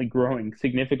definitely growing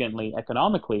significantly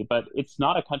economically, but it's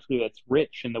not a country that's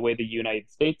rich in the way the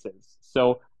United States is.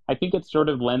 So I think it sort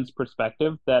of lends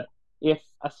perspective that if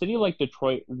a city like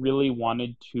Detroit really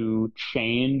wanted to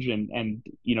change and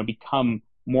become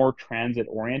more transit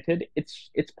oriented, it's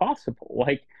possible.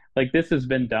 Like this has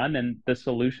been done and the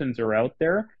solutions are out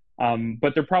there.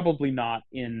 But they're probably not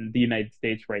in the United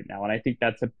States right now. And I think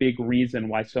that's a big reason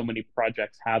why so many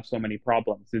projects have so many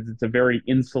problems, is it's a very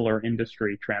insular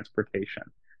industry, transportation.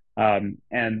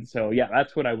 And so, yeah,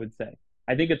 that's what I would say.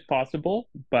 I think it's possible,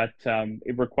 but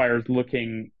it requires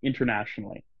looking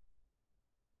internationally.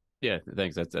 Yeah,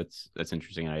 thanks. That's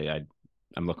interesting.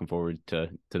 I'm looking forward to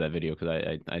that video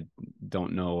because I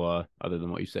don't know other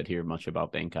than what you said here much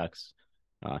about Bangkok's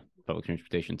public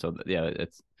transportation. So yeah,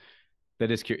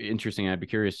 that is interesting. I'd be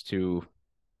curious to,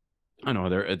 I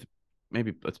don't know,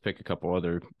 maybe let's pick a couple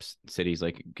other cities.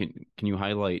 Like, can you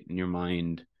highlight in your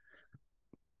mind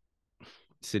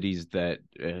cities that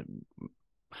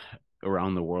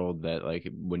around the world that, like,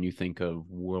 when you think of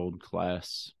world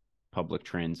class public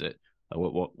transit,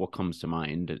 what comes to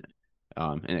mind?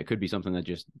 And it could be something that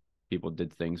just people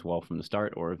did things well from the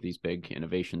start, or if these big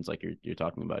innovations like you're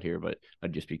talking about here. But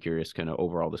I'd just be curious, kind of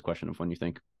overall, this question of when you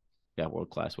think, yeah, world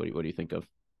class. What do you think of?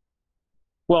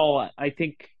 Well, I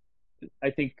think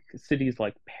cities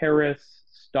like Paris,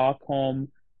 Stockholm,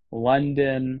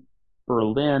 London,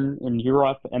 Berlin in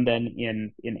Europe, and then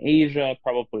in Asia,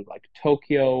 probably like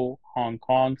Tokyo, Hong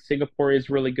Kong, Singapore is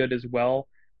really good as well.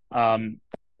 Um,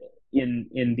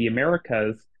 in the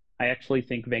Americas, I actually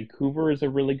think Vancouver is a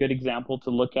really good example to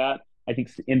look at. I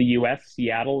think in the US,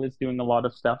 Seattle is doing a lot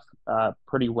of stuff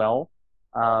pretty well.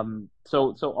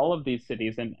 So all of these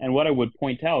cities, and what I would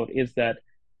point out is that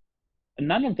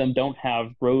none of them don't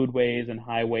have roadways and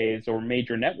highways or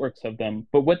major networks of them.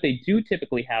 But what they do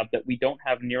typically have that we don't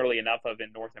have nearly enough of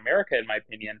in North America, in my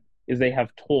opinion, is they have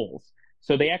tolls.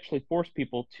 So they actually force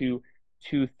people to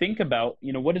think about,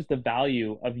 what is the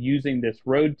value of using this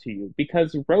road to you?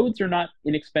 Because roads are not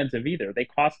inexpensive either. They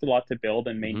cost a lot to build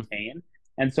and Mm-hmm. maintain.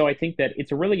 And so I think that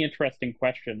it's a really interesting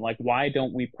question. Like, why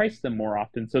don't we price them more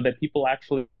often so that people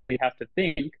actually have to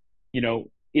think,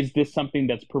 is this something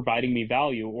that's providing me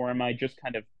value, or am I just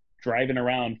kind of driving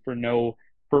around for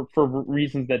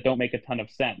reasons that don't make a ton of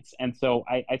sense? And so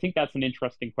I think that's an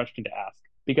interesting question to ask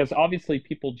because obviously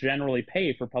people generally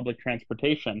pay for public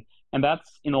transportation, and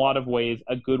that's in a lot of ways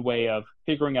a good way of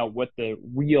figuring out what the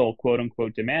real quote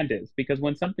unquote demand is. Because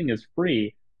when something is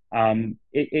free,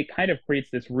 it kind of creates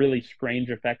this really strange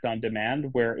effect on demand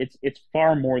where it's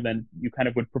far more than you kind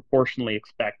of would proportionally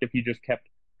expect if you just kept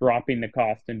dropping the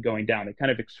cost and going down. It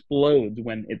kind of explodes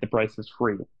when the price is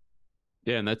free.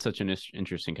 Yeah, and that's such an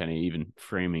interesting kind of even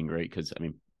framing, right? Because I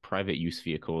mean, private use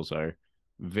vehicles are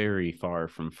very far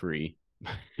from free,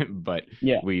 but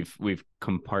Yeah. we've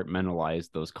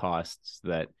compartmentalized those costs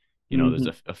that, there's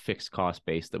Hmm. a fixed cost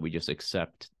base that we just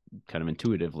accept kind of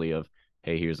intuitively of,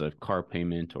 hey, here's a car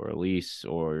payment or a lease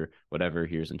or whatever,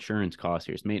 here's insurance costs,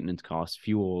 here's maintenance costs,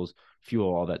 fuel,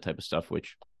 all that type of stuff,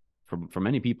 which for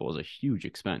many people is a huge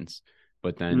expense.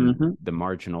 But then Hmm.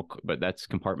 but that's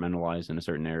compartmentalized in a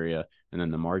certain area, and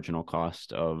then the marginal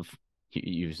cost of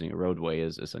using a roadway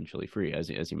is essentially free, as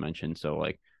you mentioned. So,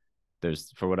 like,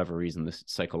 there's, for whatever reason, this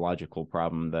psychological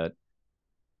problem that,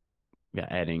 yeah,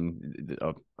 adding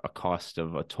a cost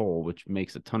of a toll, which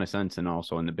makes a ton of sense, and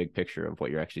also in the big picture of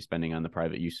what you're actually spending on the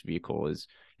private use vehicle is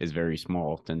very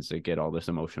small, tends to get all this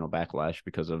emotional backlash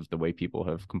because of the way people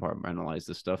have compartmentalized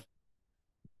this stuff.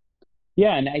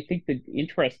 Yeah, and I think the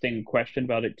interesting question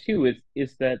about it too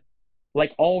is that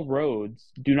like all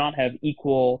roads do not have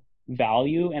equal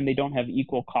value and they don't have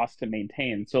equal cost to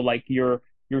maintain. So like your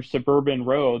suburban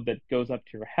road that goes up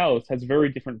to your house has very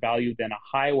different value than a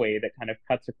highway that kind of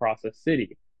cuts across a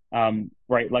city.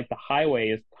 Right? Like the highway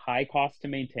is high cost to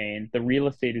maintain, the real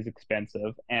estate is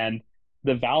expensive, and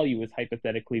the value is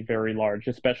hypothetically very large,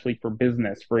 especially for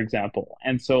business, for example.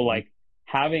 And so Mm-hmm. like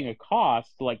having a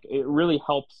cost, like it really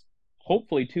helps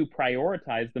hopefully to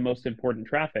prioritize the most important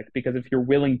traffic because if you're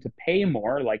willing to pay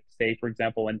more, like say for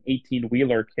example an 18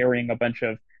 wheeler carrying a bunch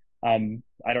of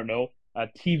I don't know,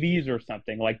 TVs or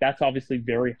something, like that's obviously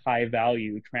very high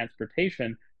value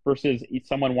transportation versus if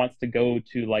someone wants to go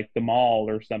to like the mall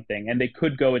or something and they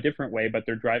could go a different way but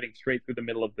they're driving straight through the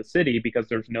middle of the city because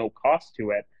there's no cost to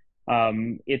it.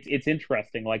 It's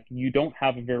interesting, like you don't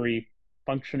have a very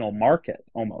functional market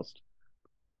almost.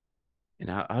 And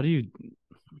how do you,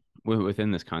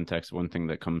 within this context, one thing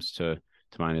that comes to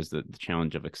mind is the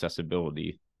challenge of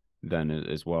accessibility then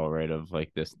as well, right? Of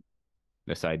like this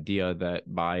idea that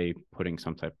by putting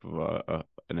some type of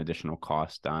an additional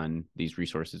cost on these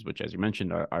resources, which, as you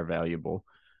mentioned, are valuable,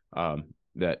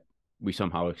 that we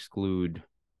somehow exclude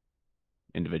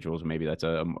individuals. Maybe that's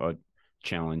a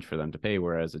challenge for them to pay,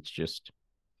 whereas it's just,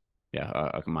 yeah,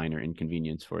 a minor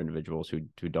inconvenience for individuals who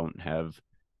don't have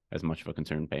as much of a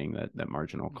concern paying that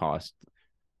marginal cost.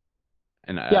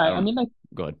 And Yeah, I I don't mean,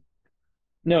 go ahead.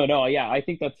 no, no, yeah, I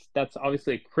think that's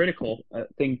obviously a critical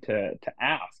thing to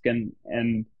ask, and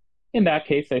in that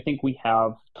case, I think we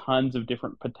have tons of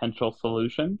different potential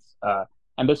solutions,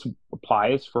 and this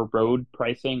applies for road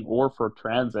pricing or for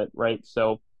transit, right?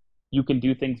 So you can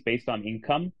do things based on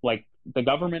income, like the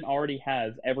government already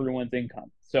has everyone's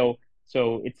income, so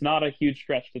it's not a huge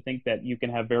stretch to think that you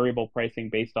can have variable pricing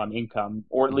based on income,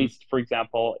 or at Mm-hmm. least, for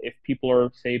example, if people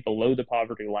are say below the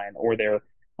poverty line or they're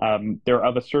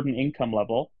of a certain income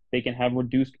level, they can have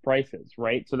reduced prices,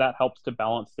 right? So that helps to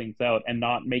balance things out and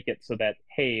not make it so that,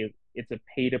 hey, it's a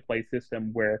pay-to-play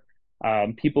system where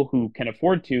people who can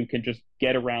afford to can just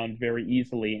get around very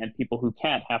easily, and people who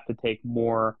can't have to take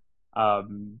more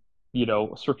um,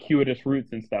 circuitous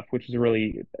routes and stuff, which is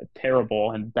really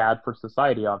terrible and bad for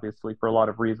society, obviously, for a lot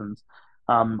of reasons.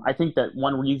 I think that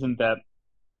one reason that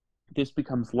this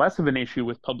becomes less of an issue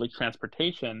with public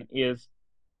transportation is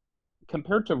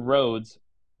compared to roads,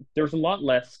 there's a lot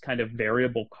less kind of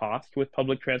variable cost with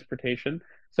public transportation.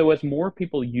 So as more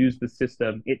people use the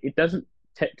system, it doesn't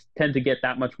tend to get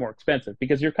that much more expensive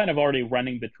because you're kind of already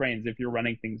running the trains if you're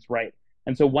running things right.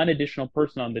 And so one additional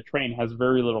person on the train has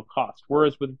very little cost.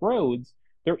 Whereas with roads,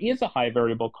 there is a high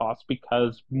variable cost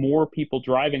because more people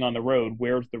driving on the road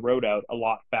wears the road out a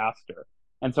lot faster.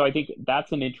 And so I think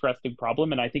that's an interesting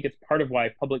problem. And I think it's part of why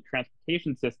public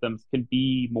transportation systems can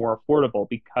be more affordable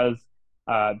because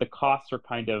the costs are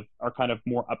kind of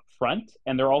more upfront,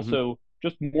 and they're Hmm. also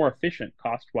just more efficient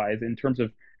cost wise in terms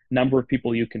of number of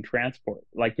people you can transport,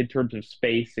 like in terms of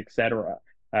space, etc.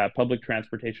 Public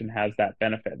transportation has that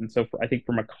benefit, and so I think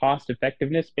from a cost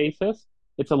effectiveness basis,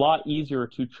 it's a lot easier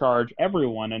to charge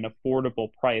everyone an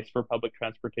affordable price for public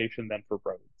transportation than for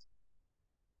roads.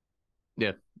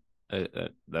 Yeah,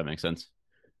 that makes sense.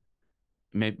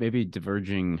 Maybe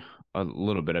diverging a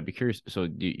little bit, I'd be curious. So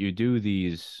you do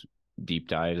these deep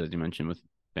dives, as you mentioned, with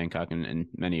Bangkok and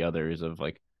many others, of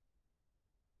like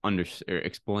or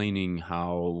explaining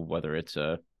how, whether it's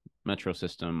a metro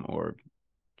system or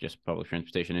just public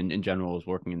transportation in general, is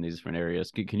working in these different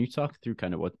areas. Can you talk through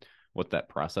kind of what that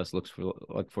process looks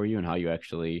like for you, and how you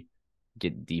actually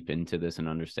get deep into this and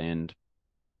understand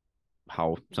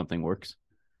how something works?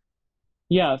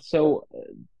 Yeah, so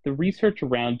the research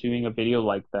around doing a video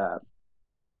like that,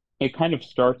 it kind of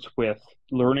starts with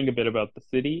learning a bit about the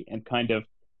city and kind of,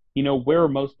 where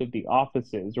most of the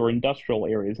offices or industrial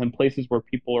areas and places where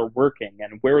people are working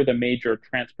and where are the major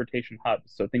transportation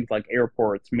hubs. So things like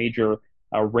airports, major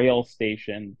rail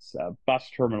stations, bus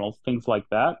terminals, things like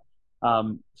that.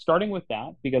 Starting with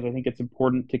that, because I think it's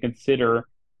important to consider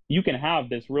you can have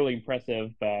this really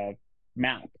impressive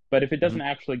map, but if it doesn't Hmm.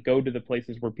 actually go to the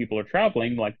places where people are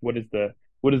traveling, like what is the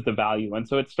value? And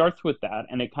so it starts with that,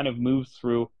 and it kind of moves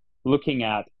through looking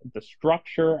at the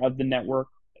structure of the network,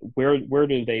 where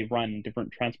do they run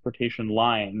different transportation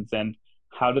lines, and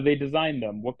how do they design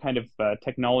them? What kind of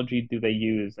technology do they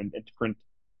use, and different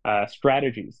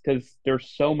strategies? Because there's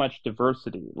so much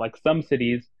diversity. Like some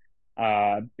cities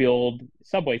build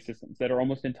subway systems that are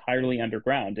almost entirely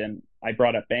underground, and I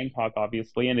brought up Bangkok,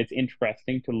 obviously, and it's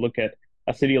interesting to look at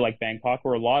a city like Bangkok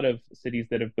or a lot of cities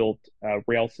that have built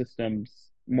rail systems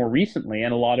more recently,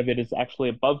 and a lot of it is actually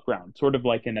above ground, sort of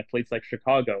like in a place like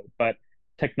Chicago. But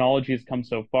technology has come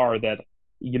so far that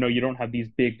you don't have these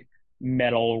big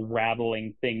metal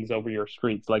rattling things over your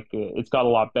streets. Like it's got a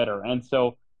lot better, and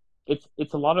so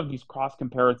it's a lot of these cross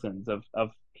comparisons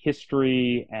of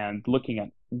history and looking at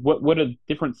what do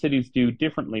different cities do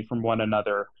differently from one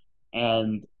another,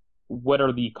 and what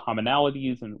are the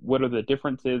commonalities and what are the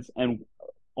differences, and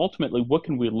ultimately what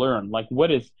can we learn? Like what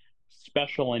is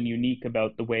special and unique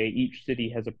about the way each city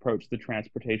has approached the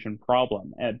transportation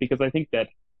problem? Because I think that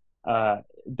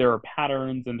there are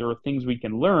patterns and there are things we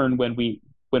can learn when we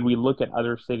look at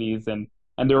other cities, and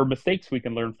there are mistakes we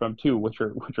can learn from too, which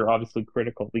are obviously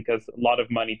critical because a lot of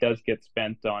money does get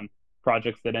spent on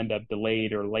projects that end up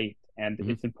delayed or late, and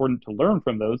Hmm. it's important to learn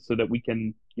from those so that we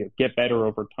can get better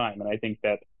over time. And I think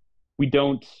that we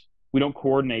don't we don't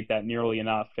coordinate that nearly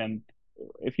enough. And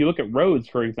if you look at roads,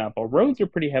 for example, roads are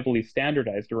pretty heavily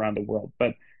standardized around the world,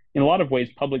 but in a lot of ways,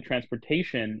 public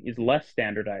transportation is less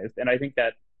standardized. And I think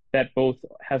that both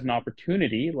has an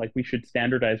opportunity, like we should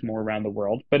standardize more around the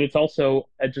world, but it's also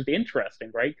just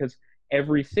interesting, right? Because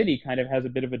every city kind of has a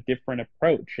bit of a different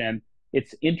approach, and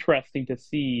it's interesting to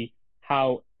see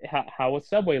how a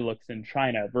subway looks in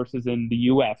China versus in the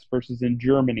US versus in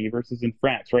Germany versus in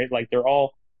France, right? Like they're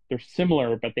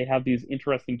similar, but they have these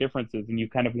interesting differences, and you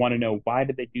kind of want to know why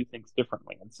did they do things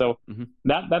differently. And so Hmm.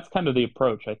 that's kind of the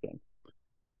approach, I think.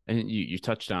 And you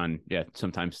touched on, yeah,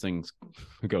 sometimes things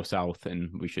go south and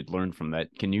we should learn from that.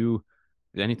 Did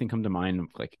anything come to mind of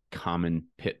like common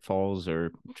pitfalls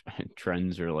or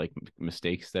trends or like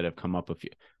mistakes that have come up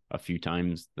a few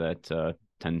times that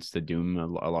tends to doom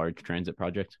a large transit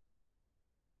project?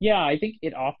 Yeah, I think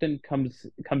it often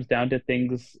comes down to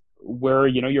things where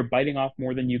you're biting off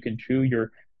more than you can chew.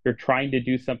 You're trying to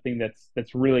do something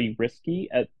that's really risky.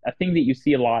 A thing that you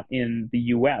see a lot in the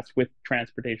US with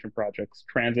transportation projects,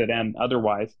 transit and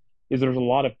otherwise, is there's a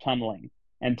lot of tunneling.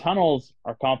 And tunnels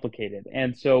are complicated.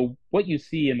 And so what you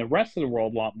see in the rest of the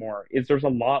world a lot more is there's a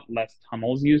lot less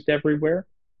tunnels used everywhere.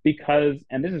 because,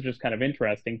 and this is just kind of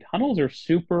interesting, tunnels are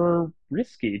super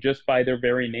risky just by their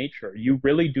very nature. You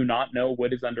really do not know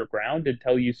what is underground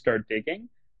until you start digging.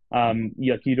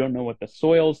 You don't know what the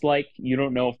soil's like. You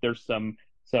don't know if there's some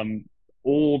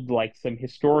old, like some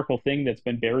historical thing that's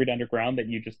been buried underground that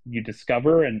you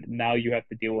discover, and now you have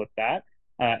to deal with that.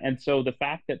 And so the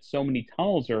fact that so many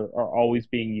tunnels are always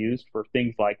being used for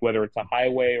things like whether it's a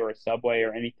highway or a subway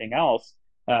or anything else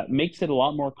makes it a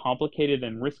lot more complicated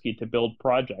and risky to build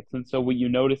projects. And so what you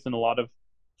notice in a lot of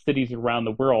cities around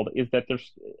the world is that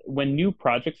there's when new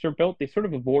projects are built, they sort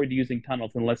of avoid using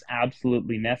tunnels unless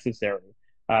absolutely necessary,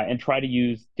 and try to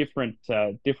use different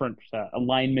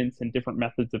alignments and different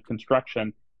methods of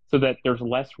construction so that there's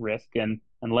less risk, and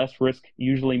less risk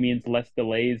usually means less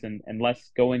delays and less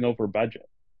going over budget.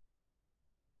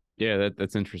 Yeah,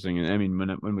 that's interesting. And I mean,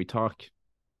 when we talk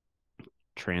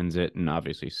transit and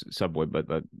obviously subway,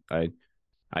 but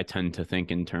I tend to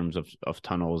think in terms of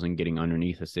tunnels and getting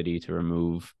underneath a city to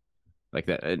remove like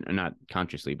that, and not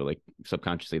consciously, but like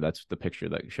subconsciously, that's the picture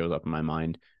that shows up in my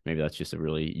mind. Maybe that's just a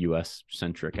really U.S.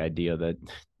 centric idea that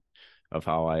of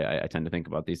how I tend to think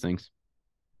about these things.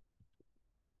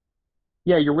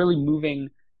 Yeah, you're really moving.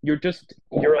 You're just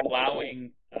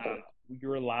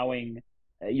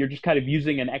kind of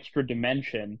using an extra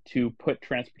dimension to put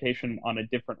transportation on a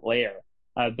different layer.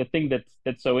 The thing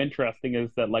that's so interesting is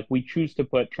that like we choose to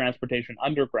put transportation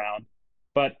underground,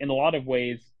 but in a lot of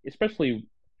ways, especially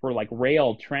for like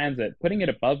rail transit, putting it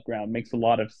above ground makes a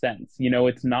lot of sense.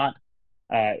 It's not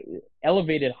uh,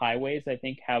 elevated highways, I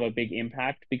think, have a big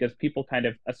impact because people kind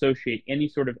of associate any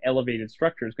sort of elevated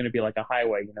structure is going to be like a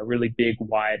highway, really big,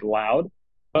 wide, loud.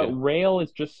 But Yeah. rail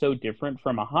is just so different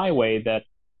from a highway that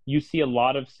you see a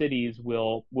lot of cities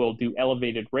will do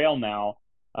elevated rail now,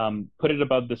 put it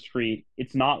above the street.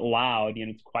 It's not loud,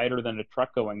 it's quieter than a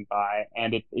truck going by,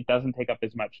 and it doesn't take up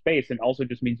as much space, and also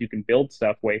just means you can build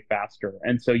stuff way faster.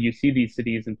 And so you see these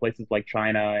cities in places like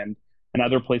China and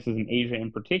other places in Asia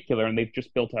in particular, and they've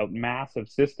just built out massive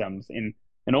systems in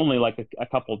only like a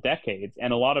couple decades.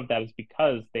 And a lot of that is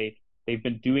because they've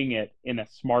been doing it in a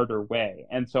smarter way.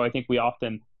 And so I think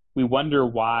we wonder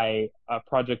why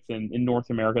projects in North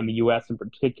America and the US in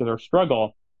particular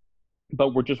struggle,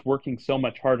 but we're just working so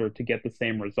much harder to get the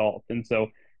same result. And so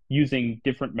using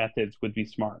different methods would be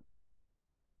smart.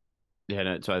 Yeah,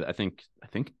 no, so I think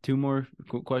two more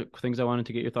things I wanted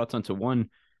to get your thoughts on. So one,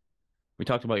 we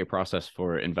talked about your process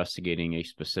for investigating a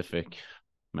specific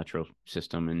metro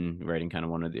system and writing kind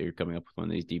of you're coming up with one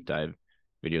of these deep dive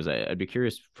videos. I'd be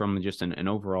curious from just an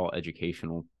overall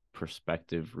educational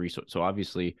perspective resource. So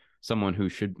obviously someone who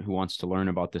wants to learn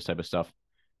about this type of stuff,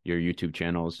 your YouTube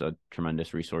channel is a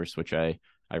tremendous resource, which I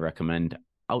recommend.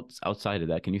 Outside of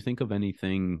that, can you think of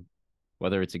anything,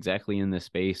 whether it's exactly in this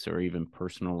space or even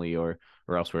personally or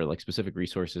elsewhere, like specific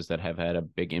resources that have had a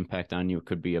big impact on you? It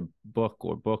could be a book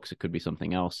or books, it could be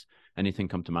something else. Anything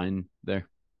come to mind there?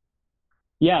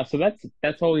 Yeah, so that's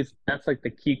like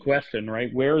the key question, right?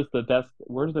 Where's the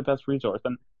best resource?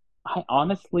 And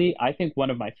I think one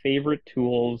of my favorite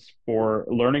tools for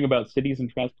learning about cities and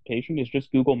transportation is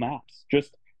just Google Maps.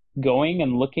 Just going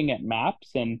and looking at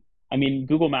maps. And I mean,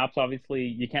 Google Maps obviously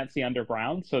you can't see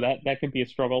underground, so that can be a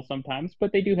struggle sometimes,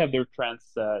 but they do have their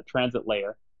transit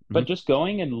layer. But Hmm. just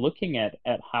going and looking at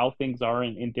how things are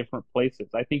in different places,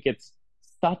 I think it's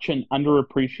such an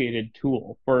underappreciated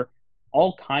tool for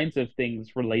all kinds of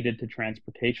things related to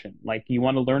transportation. Like you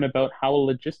want to learn about how a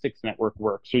logistics network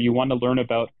works, or you want to learn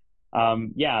about,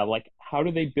 yeah, like how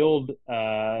do they build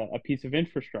a piece of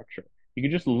infrastructure? You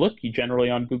can just look generally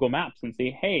on Google Maps and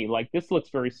say, hey, like this looks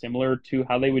very similar to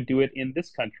how they would do it in this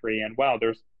country, and wow,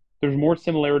 there's more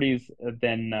similarities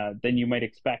than you might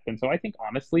expect. And so I think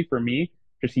honestly, for me,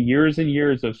 just years and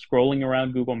years of scrolling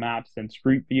around Google Maps and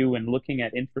Street View and looking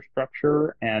at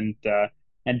infrastructure and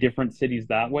different cities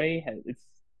that way. It's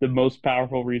the most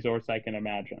powerful resource I can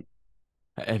imagine.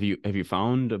 Have you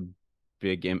found a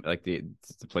like the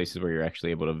places where you're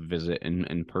actually able to visit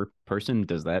in person?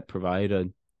 Does that provide a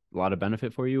lot of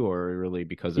benefit for you, or really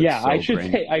because it's Yeah, I so should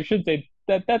grand? say I should say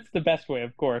that that's the best way,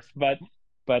 of course, but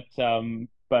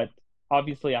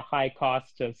obviously a high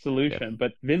cost Yeah. solution.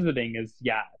 But visiting is,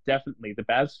 yeah, definitely the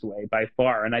best way by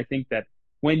far. And I think that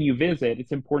when you visit,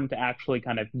 it's important to actually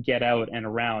kind of get out and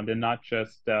around and not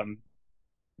just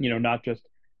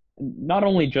not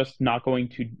only just not going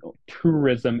to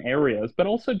tourism areas, but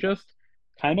also just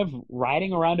kind of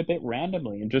riding around a bit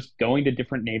randomly and just going to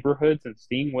different neighborhoods and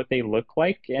seeing what they look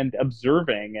like and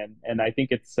observing. And I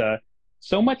think it's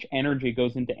so much energy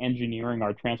goes into engineering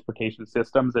our transportation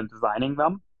systems and designing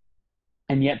them,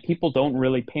 and yet people don't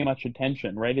really pay much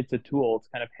attention, right? It's a tool. It's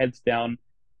kind of heads down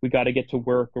we got to get to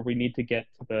work or we need to get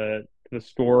to the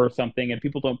store or something, and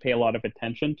people don't pay a lot of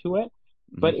attention to it.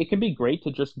 But Mm-hmm. it can be great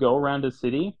to just go around a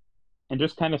city and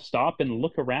just kind of stop and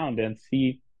look around and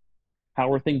see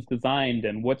how are things designed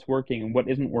and what's working and what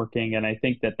isn't working. And I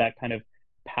think that that kind of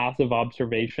passive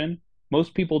observation,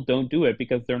 most people don't do it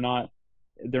because they're not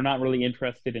really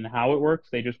interested in how it works.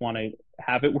 They just want to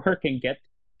have it work and get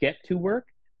to work.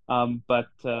 But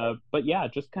yeah,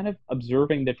 just kind of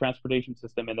observing the transportation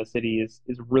system in the city is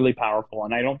really powerful,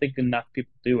 and I don't think enough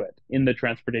people do it in the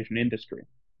transportation industry.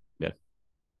 Yeah.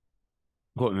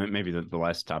 Well, maybe the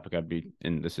last topic I'd be,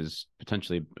 and this is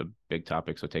potentially a big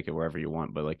topic, so take it wherever you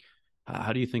want, but like,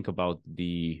 how do you think about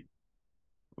the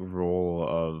role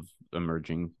of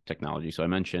emerging technology? So I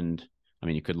mentioned, I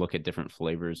mean, you could look at different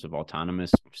flavors of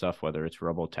autonomous stuff, whether it's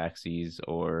robo taxis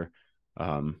or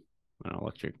um, I don't know,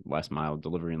 electric last mile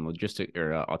delivery and logistic,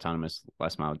 or autonomous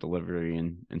last mile delivery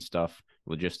and stuff,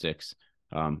 logistics,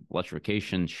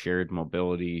 electrification, shared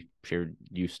mobility, shared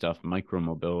use stuff, micro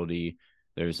mobility.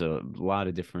 There's a lot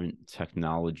of different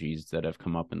technologies that have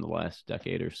come up in the last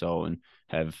decade or so and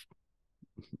have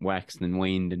waxed and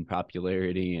waned in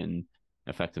popularity and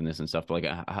effectiveness and stuff. But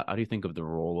like, how do you think of the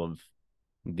role of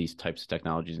these types of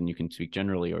technologies? And you can speak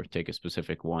generally or take a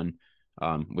specific one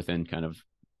within kind of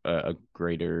a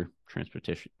greater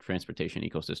transportation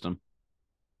ecosystem.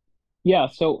 Yeah,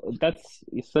 so that's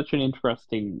such an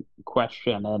interesting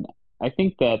question, and I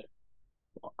think that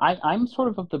I'm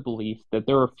sort of the belief that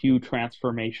there are a few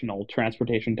transformational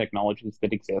transportation technologies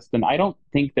that exist, and I don't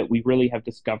think that we really have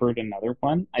discovered another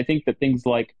one. I think that things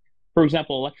like, for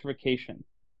example, electrification.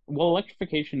 Well,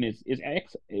 electrification is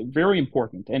very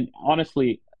important, and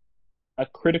honestly, a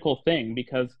critical thing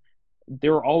because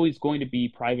there are always going to be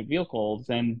private vehicles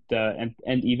and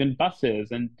even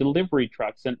buses and delivery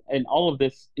trucks and all of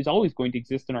this is always going to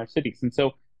exist in our cities. And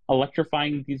so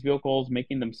electrifying these vehicles,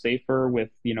 making them safer with,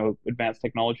 advanced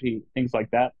technology, things like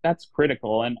that, that's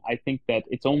critical. And I think that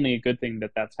it's only a good thing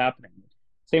that that's happening.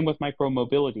 Same with micro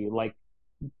mobility. Like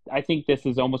I think this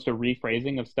is almost a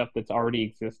rephrasing of stuff that's already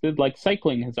existed. Like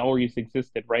cycling has always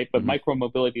existed, right? But Mm-hmm.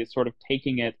 micromobility is sort of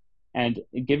taking it and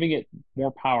giving it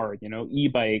more power.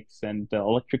 E-bikes and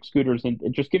electric scooters, and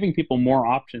just giving people more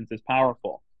options is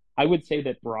powerful. I would say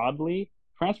that broadly,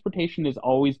 transportation is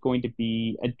always going to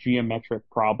be a geometric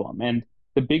problem. And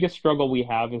the biggest struggle we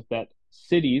have is that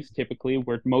cities, typically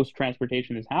where most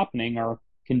transportation is happening, are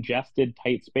congested,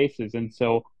 tight spaces. And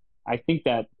so I think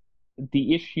that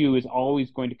the issue is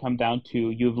always going to come down to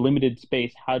you have limited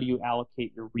space. How do you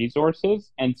allocate your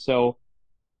resources? And so,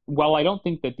 while I don't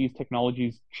think that these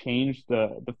technologies change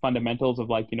the fundamentals of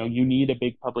like, you need a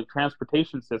big public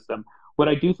transportation system, what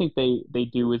I do think they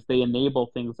do is they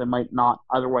enable things that might not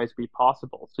otherwise be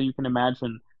possible. So you can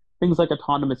imagine things like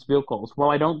autonomous vehicles. While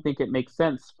I don't think it makes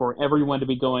sense for everyone to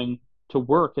be going to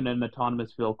work in an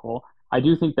autonomous vehicle, I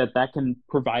do think that that can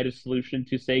provide a solution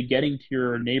to, say, getting to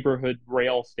your neighborhood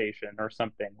rail station or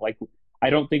something. Like, I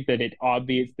don't think that it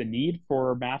obviates the need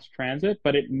for mass transit,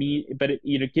 but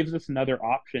it gives us another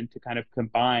option to kind of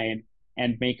combine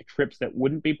and make trips that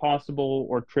wouldn't be possible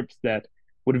or trips that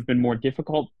would have been more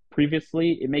difficult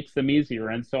previously. It makes them easier,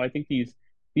 and so I think these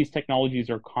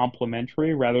technologies are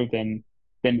complementary rather than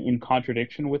in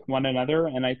contradiction with one another.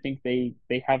 And I think they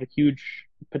have a huge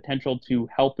potential to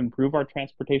help improve our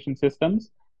transportation systems.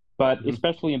 But Mm-hmm.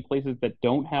 especially in places that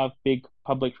don't have big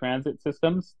public transit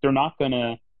systems, they're not going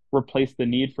to replace the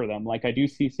need for them. Like I do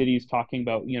see cities talking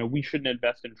about, we shouldn't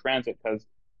invest in transit because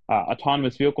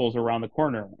autonomous vehicles are around the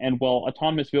corner. And while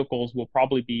autonomous vehicles will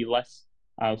probably be less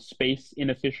space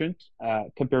inefficient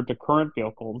compared to current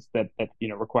vehicles that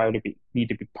require to be need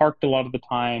to be parked a lot of the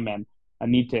time and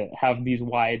need to have these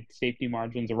wide safety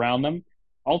margins around them.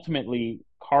 Ultimately,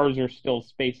 cars are still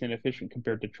space inefficient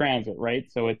compared to transit, right?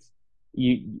 So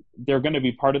they're going to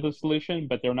be part of the solution,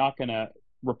 but they're not going to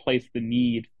replace the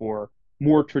need for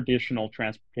more traditional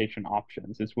transportation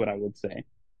options, is what I would say.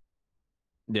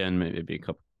 Yeah, and maybe a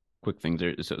couple quick things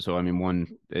there. So I mean, one,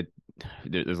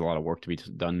 there's a lot of work to be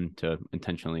done to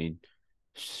intentionally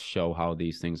show how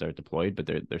these things are deployed, but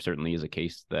there certainly is a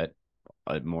case that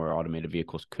more automated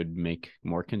vehicles could make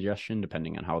more congestion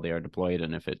depending on how they are deployed,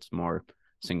 and if it's more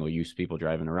single use people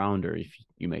driving around, or if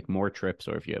you make more trips,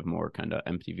 or if you have more kind of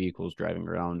empty vehicles driving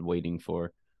around waiting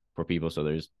for people. So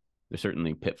there's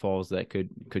certainly pitfalls that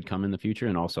could come in the future,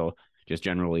 and also just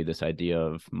generally this idea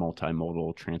of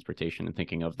multimodal transportation and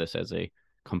thinking of this as a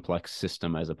complex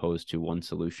system as opposed to one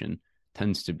solution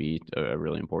tends to be a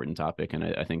really important topic. And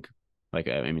I think, like,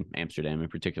 I mean, Amsterdam in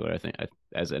particular, I think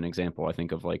as an example, I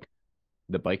think of like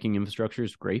the biking infrastructure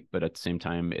is great, but at the same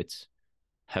time, it's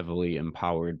heavily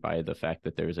empowered by the fact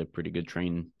that there's a pretty good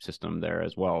train system there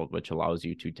as well, which allows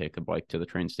you to take a bike to the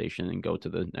train station and go to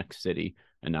the next city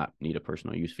and not need a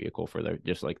personal use vehicle for there.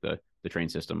 Just like the train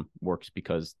system works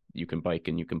because you can bike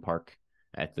and you can park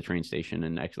at the train station.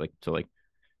 And actually, like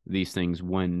these things,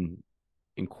 when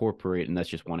incorporate, and that's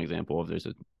just one example of, there's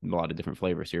a lot of different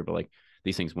flavors here, but like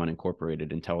these things, when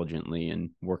incorporated intelligently and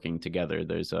working together,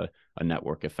 there's a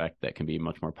network effect that can be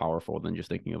much more powerful than just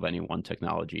thinking of any one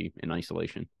technology in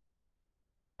isolation.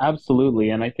 Absolutely.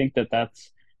 And I think that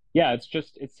yeah, it's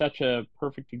such a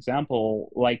perfect example.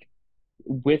 Like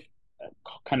with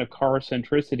kind of car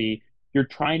centricity, you're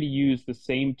trying to use the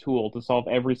same tool to solve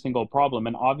every single problem.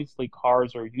 And obviously,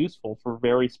 cars are useful for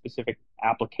very specific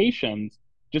applications,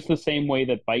 just the same way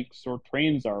that bikes or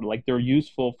trains are. Like they're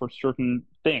useful for certain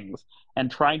things. And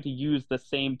trying to use the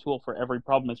same tool for every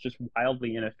problem is just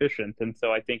wildly inefficient. And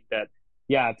so I think that,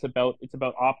 yeah, it's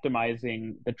about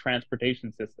optimizing the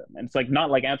transportation system. And it's like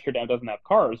not like Amsterdam doesn't have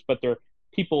cars, but there are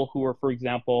people who are, for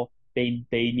example, they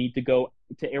need to go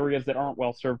to areas that aren't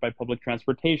well served by public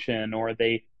transportation, or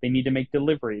they need to make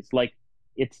deliveries. Like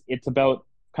it's about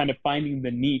kind of finding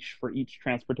the niche for each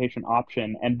transportation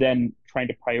option and then trying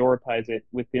to prioritize it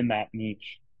within that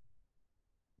niche.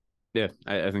 Yeah,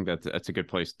 I think that's a good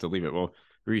place to leave it. Well,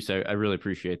 Reece, I really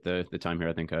appreciate the time here.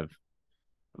 I think I've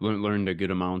learned a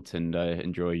good amount, and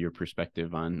enjoy your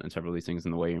perspective on several of these things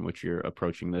and the way in which you're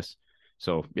approaching this.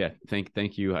 So yeah,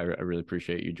 thank you. I really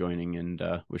appreciate you joining, and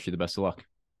wish you the best of luck.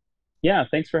 Yeah,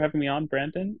 thanks for having me on,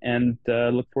 Brandon, and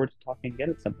look forward to talking again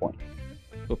at some point.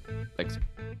 Cool. Thanks.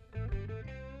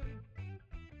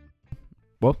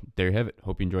 Well, there you have it.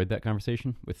 Hope you enjoyed that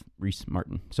conversation with Reece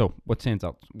Martin. So what stands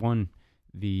out? One,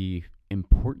 the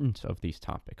importance of these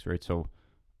topics, right? So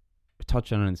I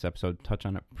touched on it in this episode, touch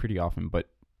on it pretty often, but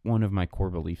one of my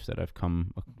core beliefs that I've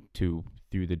come to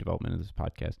through the development of this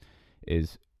podcast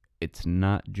is it's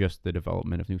not just the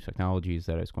development of new technologies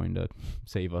that is going to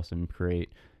save us and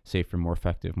create safer, more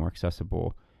effective, more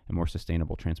accessible, and more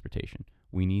sustainable transportation.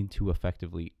 We need to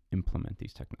effectively implement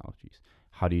these technologies.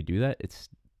 How do you do that? It's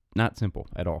not simple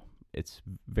at all. It's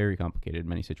very complicated in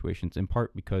many situations, in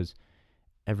part because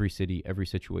every city, every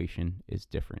situation is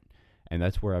different. And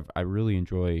that's where I really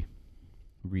enjoy.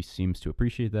 Reece seems to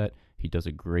appreciate that. He does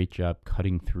a great job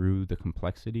cutting through the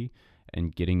complexity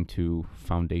and getting to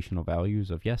foundational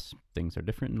values of, yes, things are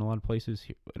different in a lot of places,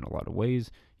 in a lot of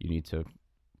ways. You need to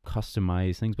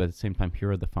customize things, but at the same time,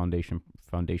 here are the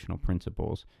foundational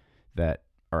principles that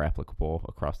are applicable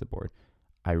across the board.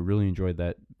 I really enjoyed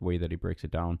that way that he breaks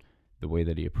it down, the way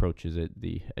that he approaches it,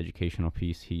 the educational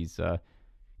piece. He's does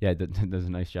a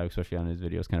nice job, especially on his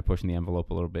videos, kind of pushing the envelope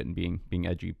a little bit and being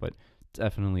edgy, but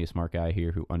definitely a smart guy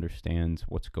here who understands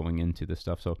what's going into this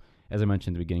stuff. So as I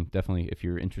mentioned at the beginning, definitely if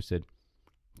you're interested,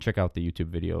 check out the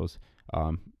YouTube videos.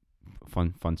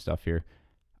 Fun stuff here.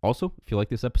 Also, if you like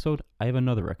this episode, I have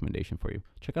another recommendation for you.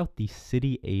 Check out the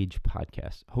City Age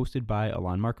podcast, hosted by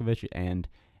Alon Markovich and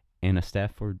Anna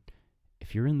Stafford.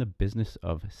 If you're in the business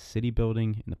of city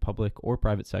building in the public or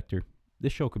private sector,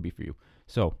 this show could be for you.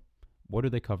 So what do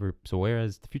they cover? So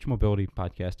whereas the Future Mobility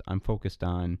podcast, I'm focused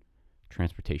on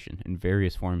transportation in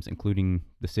various forms, including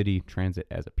the city transit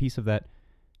as a piece of that,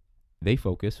 they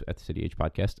focus at the City Age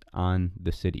podcast on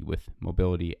the city with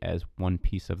mobility as one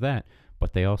piece of that,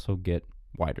 but they also get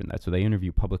wider than that. So they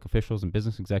interview public officials and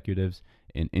business executives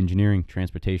in engineering,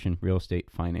 transportation, real estate,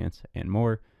 finance, and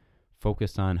more,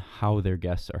 focused on how their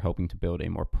guests are helping to build a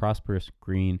more prosperous,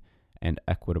 green, and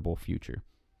equitable future.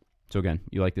 So again,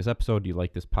 you like this episode, you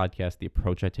like this podcast, the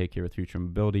approach I take here with Future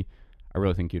Mobility, I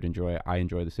really think you'd enjoy it. I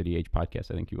enjoy the City Age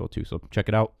podcast. I think you will too. So check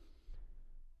it out.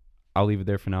 I'll leave it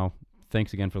there for now.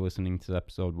 Thanks again for listening to the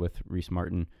episode with Reece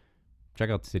Martin. Check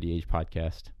out the City Age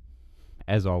podcast.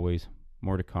 As always,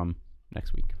 more to come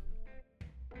next week.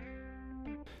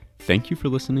 Thank you for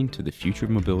listening to the Future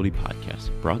of Mobility podcast,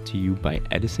 brought to you by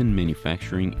Edison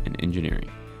Manufacturing and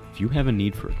Engineering. If you have a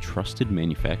need for a trusted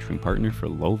manufacturing partner for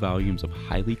low volumes of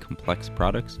highly complex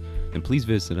products, then please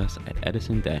visit us at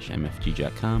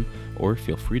edison-mfg.com, or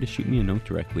feel free to shoot me a note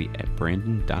directly at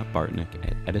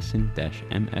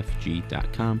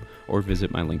brandon.bartnick@edison-mfg.com, or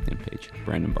visit my LinkedIn page,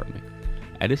 Brandon Bartnick.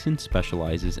 Edison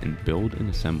specializes in build and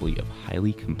assembly of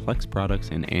highly complex products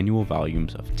in annual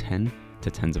volumes of 10 to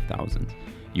tens of thousands,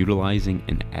 utilizing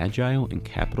an agile and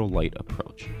capital-light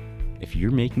approach. If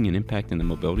you're making an impact in the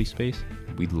mobility space,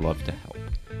 we'd love to help.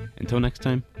 Until next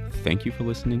time, thank you for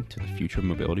listening to the Future of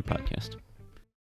Mobility podcast.